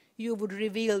relation you would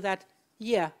reveal that,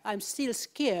 yeah, I'm still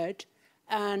scared.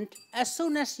 And as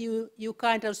soon as you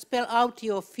kind of spell out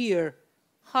your fear,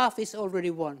 half is already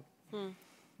won. And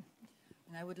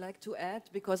I would like to add,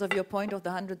 because of your point of the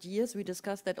 100 years, we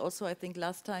discussed that also, I think,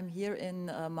 last time here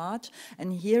in March.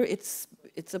 And here it's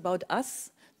about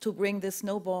us to bring the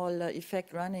snowball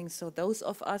effect running. So those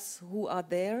of us who are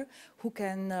there, who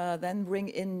can then bring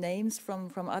in names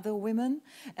from other women,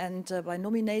 and by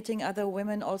nominating other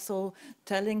women, also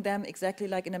telling them exactly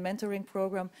like in a mentoring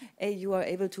program, hey, you are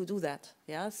able to do that.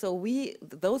 Yeah. So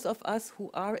those of us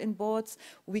who are in boards,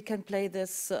 we can play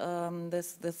this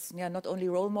not only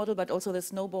role model but also the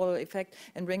snowball effect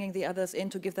and bringing the others in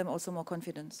to give them also more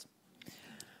confidence.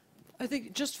 I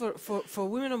think just for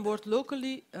women on board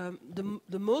locally,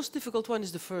 the most difficult one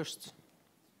is the first.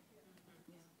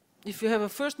 If you have a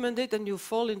first mandate and you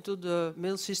fall into the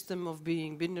male system of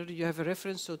being binary, you have a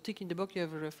reference, so tick in the box, you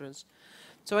have a reference.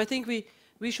 So I think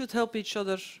we should help each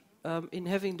other in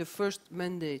having the first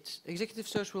mandate. Executive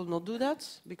search will not do that,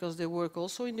 because they work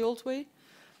also in the old way.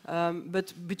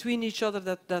 But between each other,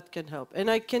 that can help.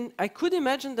 And I could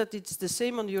imagine that it's the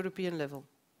same on the European level.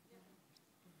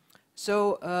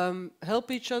 So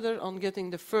help each other on getting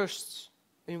the first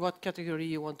in what category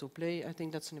you want to play. I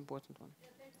think that's an important one. Yeah,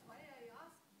 that's why I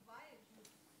asked why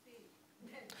you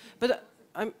think. But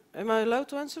am I allowed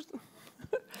to answer?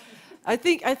 I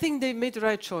think they made the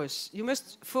right choice. You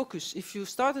must focus. If you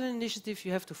start an initiative,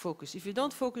 you have to focus. If you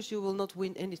don't focus, you will not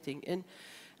win anything. And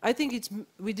I think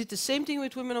we did the same thing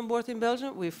with Women on Board in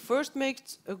Belgium. We first made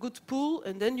a good pool,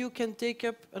 and then you can take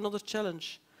up another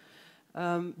challenge.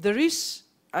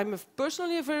 I'm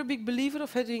personally a very big believer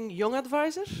of having young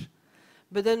advisors,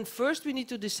 but then first we need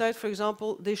to decide, for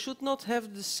example, they should not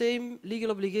have the same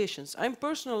legal obligations. I'm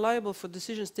personally liable for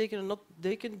decisions taken and not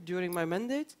taken during my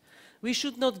mandate. We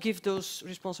should not give those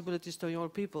responsibilities to young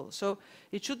people. So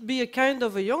it should be a kind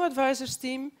of a young advisors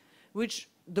team, which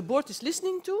the board is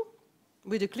listening to,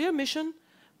 with a clear mission,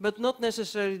 but not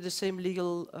necessarily the same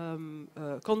legal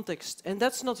context. And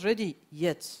that's not ready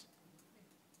yet.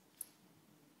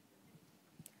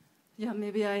 Yeah,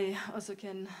 maybe I also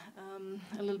can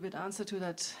a little bit answer to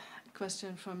that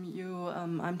question from you.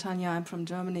 I'm Tanja, I'm from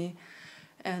Germany.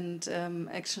 And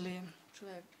actually, should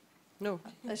I? No.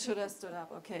 I should have stood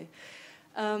up, okay.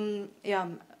 Yeah,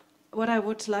 what I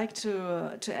would like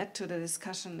to add to the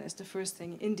discussion is the first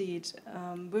thing. Indeed,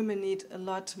 women need a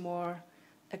lot more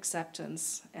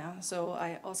acceptance. Yeah, so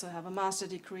I also have a master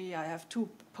degree. I have 2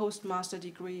 postmaster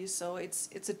degrees. So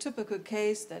it's a typical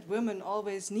case that women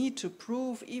always need to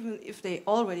prove, even if they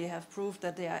already have proved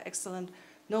that they are excellent.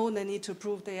 No, they need to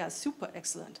prove they are super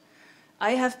excellent.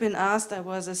 I have been asked, I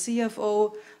was a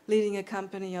CFO leading a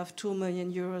company of 2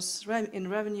 million euros in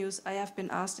revenues. I have been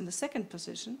asked in the second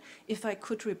position if I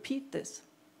could repeat this.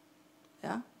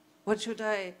 Yeah, what should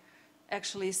I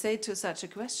actually say to such a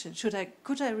question?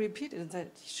 Could I repeat it? And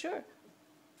said, sure.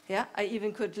 Yeah, I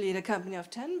even could lead a company of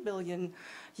 10 billion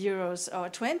euros or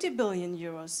 20 billion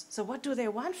euros. So what do they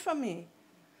want from me?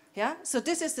 Yeah, so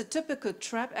this is the typical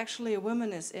trap actually a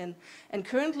woman is in. And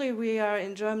currently we are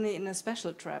in Germany in a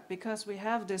special trap because we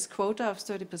have this quota of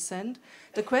 30%.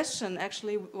 The question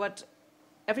actually what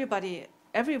every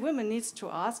woman needs to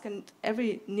ask, and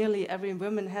nearly every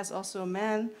woman has also a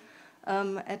man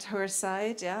at her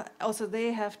side, yeah. Also,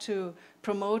 they have to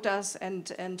promote us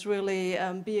and really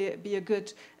be a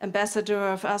good ambassador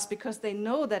of us because they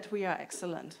know that we are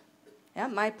excellent. Yeah,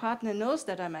 my partner knows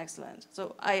that I'm excellent,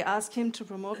 so I ask him to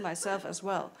promote myself as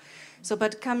well. So,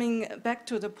 but coming back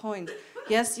to the point,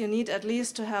 yes, you need at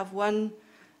least to have one,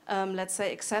 let's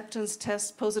say, acceptance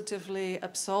test positively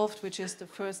absolved, which is the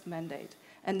first mandate.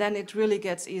 And then it really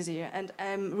gets easier. And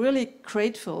I'm really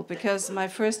grateful because my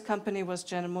first company was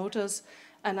General Motors,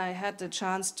 and I had the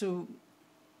chance to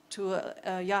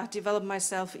develop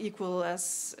myself equal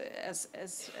as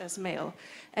male.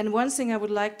 And one thing I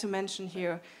would like to mention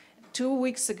here, 2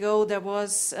 weeks ago there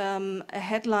was a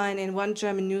headline in one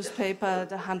German newspaper,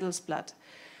 the Handelsblatt.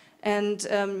 And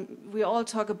we all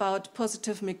talk about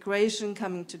positive migration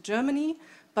coming to Germany,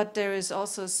 but there is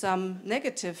also some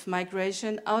negative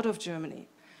migration out of Germany.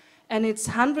 And it's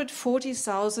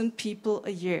 140,000 people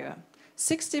a year.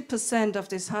 60% of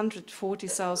these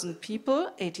 140,000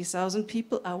 people, 80,000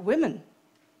 people, are women.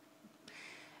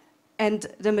 And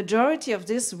the majority of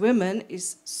these women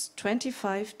is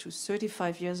 25 to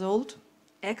 35 years old,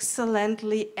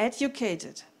 excellently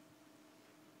educated.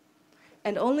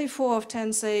 And only 4 of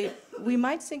 10 say, we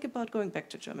might think about going back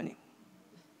to Germany.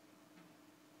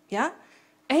 Yeah?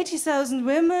 80,000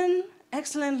 women,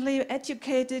 excellently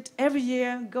educated, every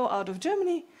year go out of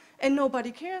Germany, and nobody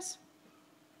cares.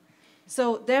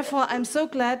 So therefore, I'm so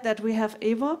glad that we have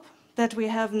EWOP, that we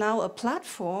have now a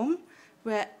platform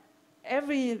where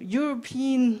every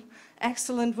European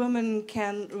excellent woman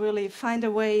can really find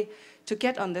a way to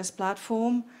get on this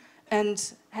platform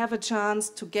and have a chance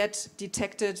to get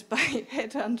detected by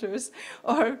headhunters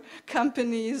or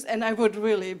companies. And I would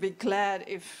really be glad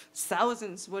if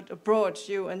thousands would approach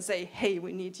you and say, hey,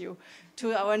 we need you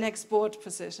to our next board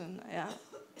position. Yeah.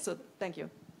 So thank you.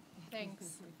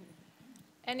 Thanks.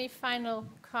 Any final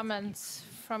comments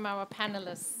from our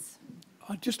panelists?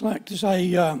 I'd just like to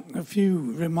say a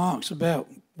few remarks about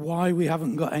why we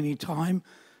haven't got any time.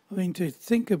 I mean, to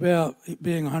think about it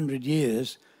being 100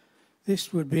 years,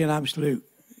 this would be an absolute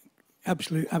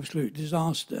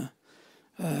disaster.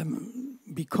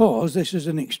 because this is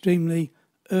an extremely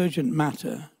urgent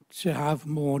matter to have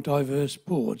more diverse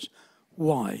boards.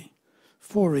 Why?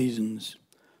 4 reasons.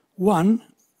 One,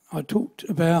 I talked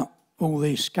about all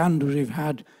these scandals we've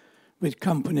had with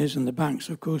companies, and the banks,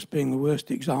 of course, being the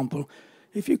worst example.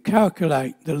 If you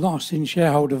calculate the loss in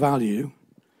shareholder value,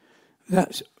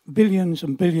 that's billions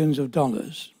and billions of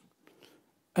dollars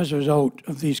as a result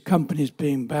of these companies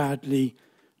being badly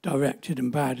directed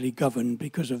and badly governed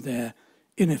because of their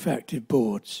ineffective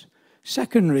boards.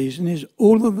 Second reason is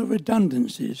all of the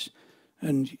redundancies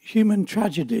and human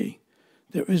tragedy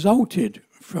that resulted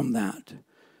from that.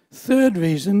 Third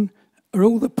reason are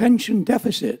all the pension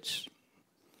deficits,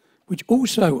 which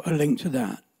also are linked to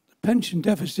that. The pension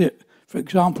deficit, for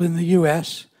example, in the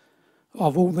US,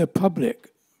 of all the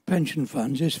public pension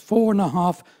funds is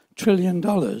 $4.5 trillion.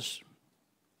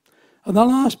 And the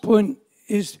last point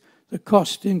is the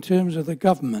cost in terms of the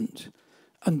government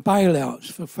and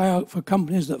bailouts for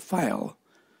companies that fail.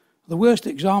 The worst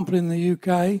example in the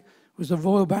UK was the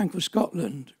Royal Bank of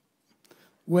Scotland,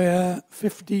 where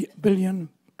 £50 billion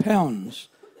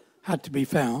had to be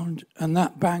found, and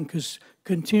that bank has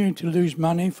continued to lose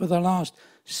money for the last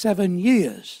 7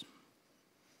 years.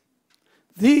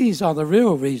 These are the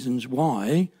real reasons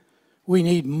why we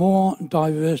need more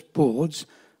diverse boards,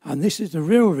 and this is the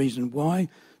real reason why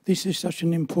this is such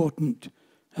an important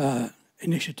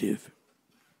initiative.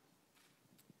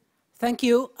 Thank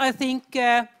you. I think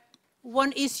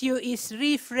one issue is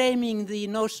reframing the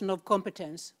notion of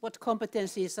competence. What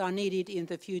competencies are needed in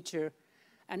the future?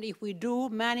 And if we do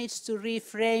manage to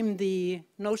reframe the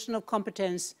notion of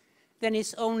competence, then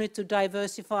it's only to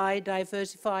diversify,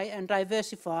 diversify, and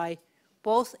diversify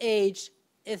both age,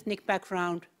 ethnic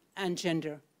background, and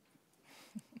gender.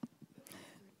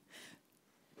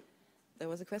 There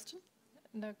was a question?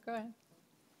 No, go ahead.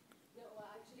 No, well,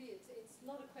 actually, it's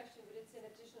not a question, but it's an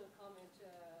additional comment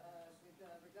with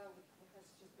regard with what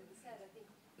has just been said. I think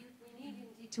if we need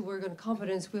indeed to work on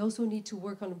competence, we also need to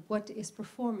work on what is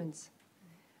performance.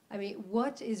 I mean,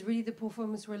 what is really the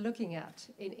performance we're looking at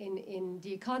in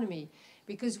the economy?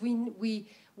 Because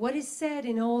what is said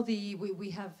in all the, we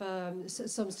have,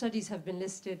 some studies have been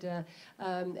listed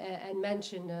and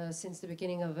mentioned since the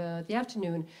beginning of the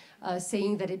afternoon,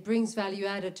 saying that it brings value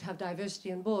added to have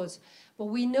diversity on boards. But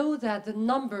we know that the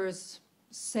numbers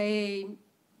say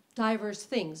diverse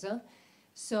things.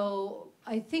 So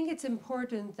I think it's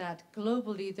important that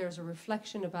globally there's a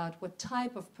reflection about what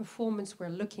type of performance we're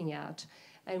looking at.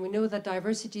 And we know that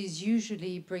diversity is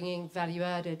usually bringing value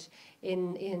added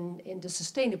in the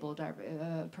sustainable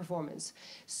performance.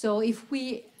 So if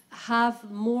we have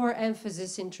more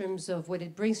emphasis in terms of what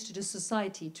it brings to the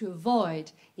society to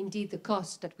avoid indeed the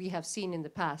costs that we have seen in the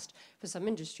past for some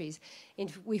industries,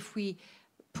 if we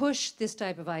push this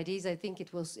type of ideas, I think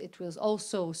it will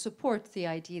also support the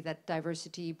idea that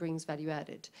diversity brings value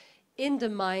added in the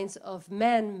minds of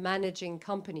men managing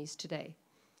companies today.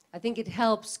 I think it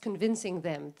helps convincing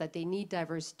them that they need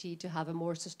diversity to have a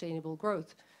more sustainable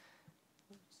growth.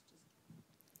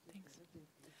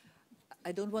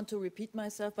 I don't want to repeat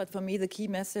myself, but for me the key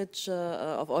message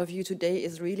of all of you today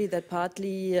is really that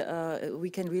partly we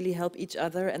can really help each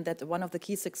other, and that one of the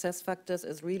key success factors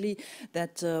is really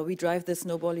that we drive the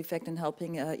snowball effect in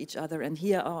helping each other. And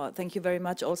here, thank you very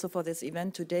much also for this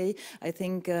event today. I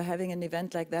think having an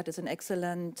event like that is an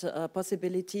excellent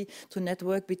possibility to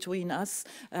network between us.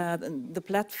 The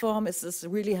platform is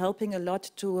really helping a lot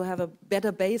to have a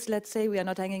better base, let's say. We are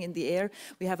not hanging in the air.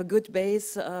 We have a good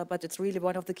base, but it's really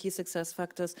one of the key success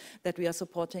factors that we are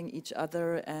supporting each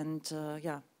other and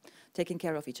yeah, taking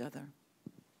care of each other.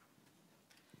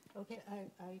 Okay,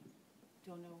 I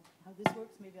don't know how this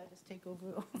works. Maybe I'll just take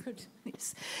over to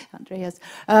this, Andreas.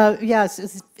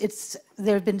 Yes,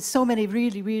 there have been so many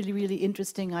really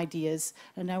interesting ideas,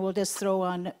 and I will just throw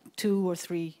on 2 or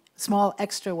 3 small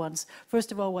extra ones.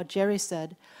 First of all, what Jerry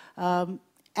said.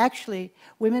 Actually,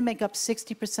 women make up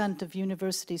 60% of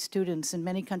university students in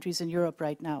many countries in Europe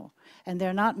right now, and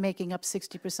they're not making up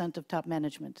 60% of top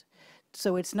management.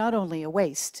 So it's not only a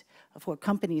waste for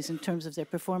companies in terms of their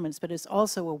performance, but it's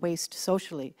also a waste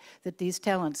socially that these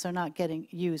talents are not getting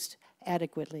used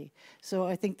adequately. So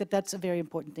I think that that's a very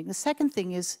important thing. The second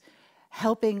thing is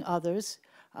helping others.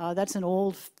 That's an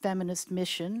old feminist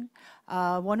mission.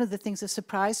 One of the things that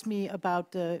surprised me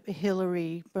about the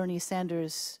Hillary-Bernie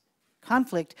Sanders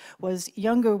conflict was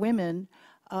younger women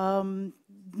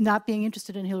not being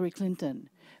interested in Hillary Clinton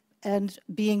and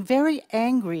being very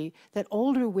angry that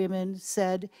older women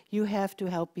said, you have to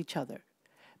help each other.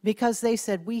 Because they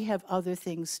said, we have other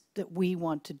things that we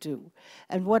want to do.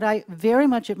 And what I very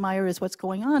much admire is what's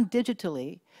going on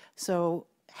digitally. So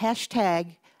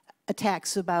hashtag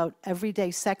attacks about everyday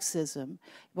sexism,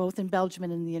 both in Belgium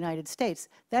and in the United States,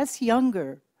 that's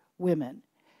younger women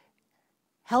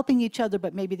helping each other,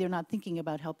 but maybe they're not thinking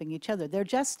about helping each other.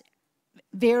 They're just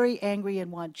very angry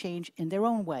and want change in their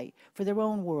own way, for their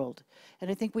own world. And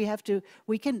I think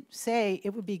we can say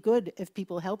it would be good if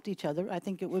people helped each other. I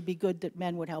think it would be good that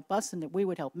men would help us and that we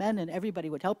would help men and everybody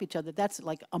would help each other. That's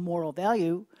like a moral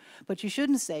value. But you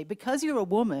shouldn't say, because you're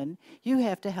a woman, you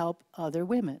have to help other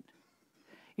women.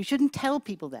 You shouldn't tell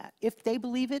people that. If they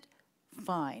believe it,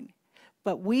 fine.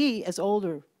 But we, as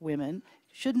older women,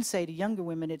 shouldn't say to younger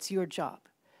women, it's your job.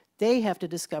 They have to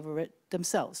discover it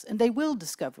themselves, and they will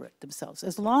discover it themselves.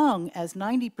 As long as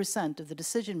 90% of the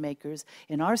decision makers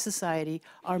in our society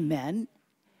are men,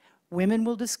 women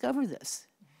will discover this.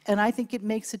 And I think it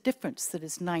makes a difference that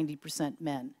it's 90%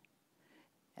 men,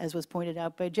 as was pointed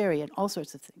out by Jerry, and all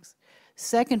sorts of things.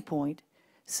 Second point,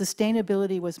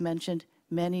 sustainability was mentioned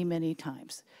many, many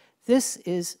times. This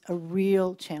is a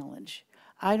real challenge.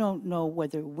 I don't know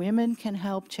whether women can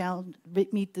help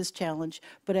meet this challenge,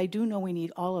 but I do know we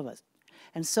need all of us.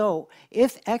 And so,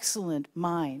 if excellent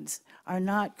minds are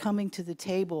not coming to the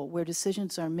table where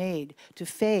decisions are made to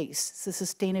face the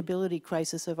sustainability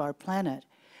crisis of our planet,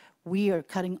 we are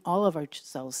cutting all of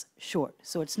ourselves short.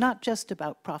 So it's not just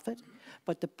about profit,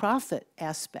 but the profit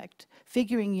aspect,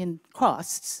 figuring in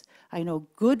costs. I know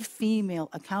good female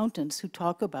accountants who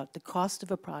talk about the cost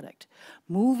of a product.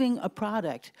 Moving a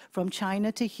product from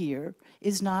China to here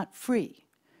is not free.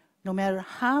 No matter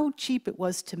how cheap it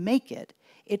was to make it,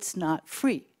 it's not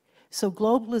free. So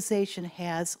globalization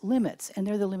has limits, and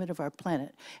they're the limit of our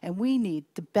planet. And we need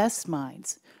the best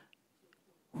minds,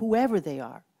 whoever they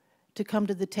are, to come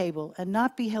to the table and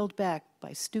not be held back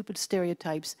by stupid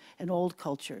stereotypes and old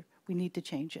culture. We need to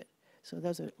change it. So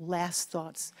those are last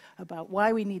thoughts about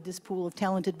why we need this pool of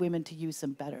talented women to use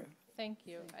them better. Thank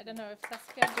you. I don't know if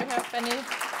Saskia, do you have any?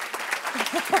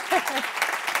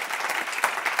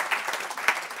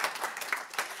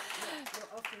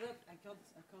 After that, I can't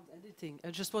anything.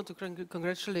 I just want to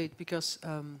congratulate because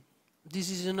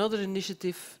this is another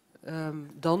initiative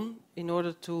done in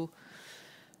order to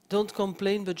don't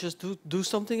complain, but just do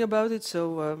something about it.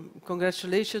 So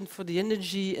congratulations for the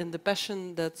energy and the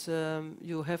passion that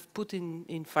you have put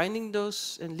in finding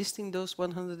those and listing those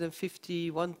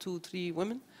 151, 2, 3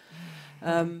 women.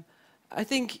 I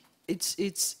think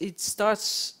it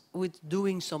starts with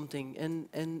doing something,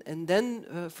 and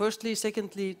then firstly,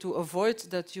 secondly, to avoid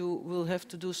that you will have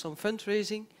to do some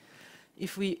fundraising.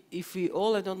 If we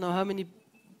all, I don't know how many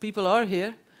people are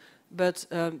here, but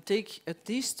take at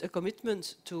least a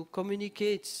commitment to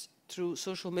communicate through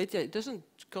social media. It doesn't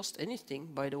cost anything,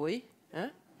 by the way.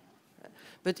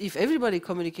 But if everybody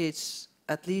communicates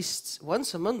at least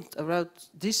once a month around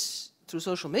this through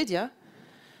social media,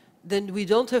 then we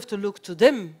don't have to look to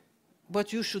them.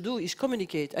 What you should do is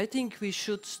communicate. I think we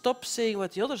should stop saying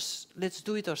what the others, let's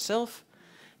do it ourselves,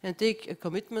 and take a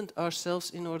commitment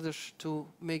ourselves in order to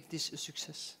make this a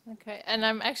success. Okay, and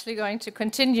I'm actually going to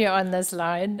continue on this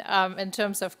line in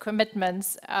terms of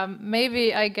commitments.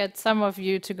 Maybe I get some of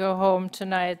you to go home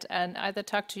tonight and either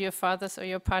talk to your fathers or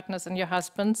your partners and your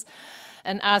husbands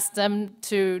and ask them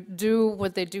to do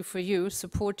what they do for you,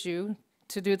 support you,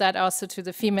 to do that also to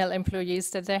the female employees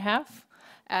that they have,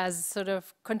 as sort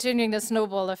of continuing the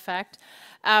snowball effect.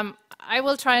 I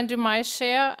will try and do my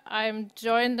share. I'm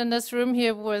joined in this room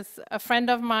here with a friend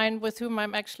of mine with whom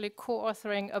I'm actually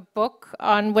co-authoring a book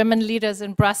on women leaders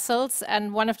in Brussels.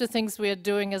 And one of the things we are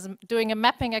doing is doing a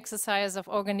mapping exercise of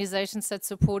organizations that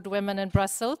support women in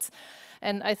Brussels.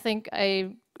 And I think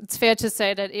it's fair to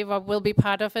say that Eva will be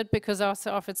part of it because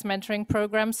also of its mentoring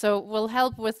program. So we'll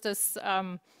help with this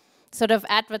sort of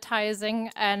advertising,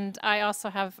 and I also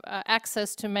have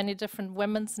access to many different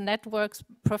women's networks,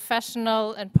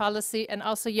 professional and policy, and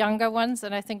also younger ones,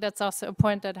 and I think that's also a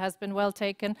point that has been well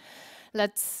taken.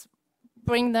 Let's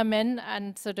bring them in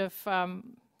and sort of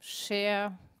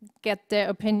share, get their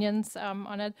opinions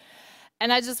on it.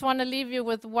 And I just want to leave you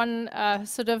with one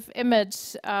sort of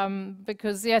image,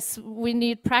 because yes, we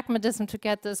need pragmatism to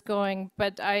get this going,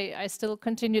 but I still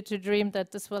continue to dream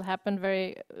that this will happen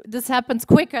this happens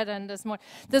quicker than this morning.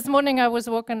 This morning I was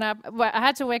woken up, well, I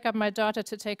had to wake up my daughter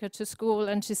to take her to school,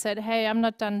 and she said, hey, I'm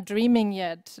not done dreaming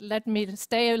yet. Let me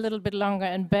stay a little bit longer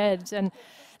in bed. And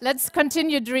let's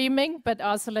continue dreaming, but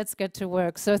also let's get to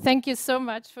work. So thank you so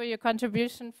much for your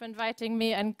contribution, for inviting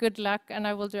me, and good luck. And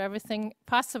I will do everything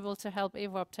possible to help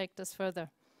EWOP take this further.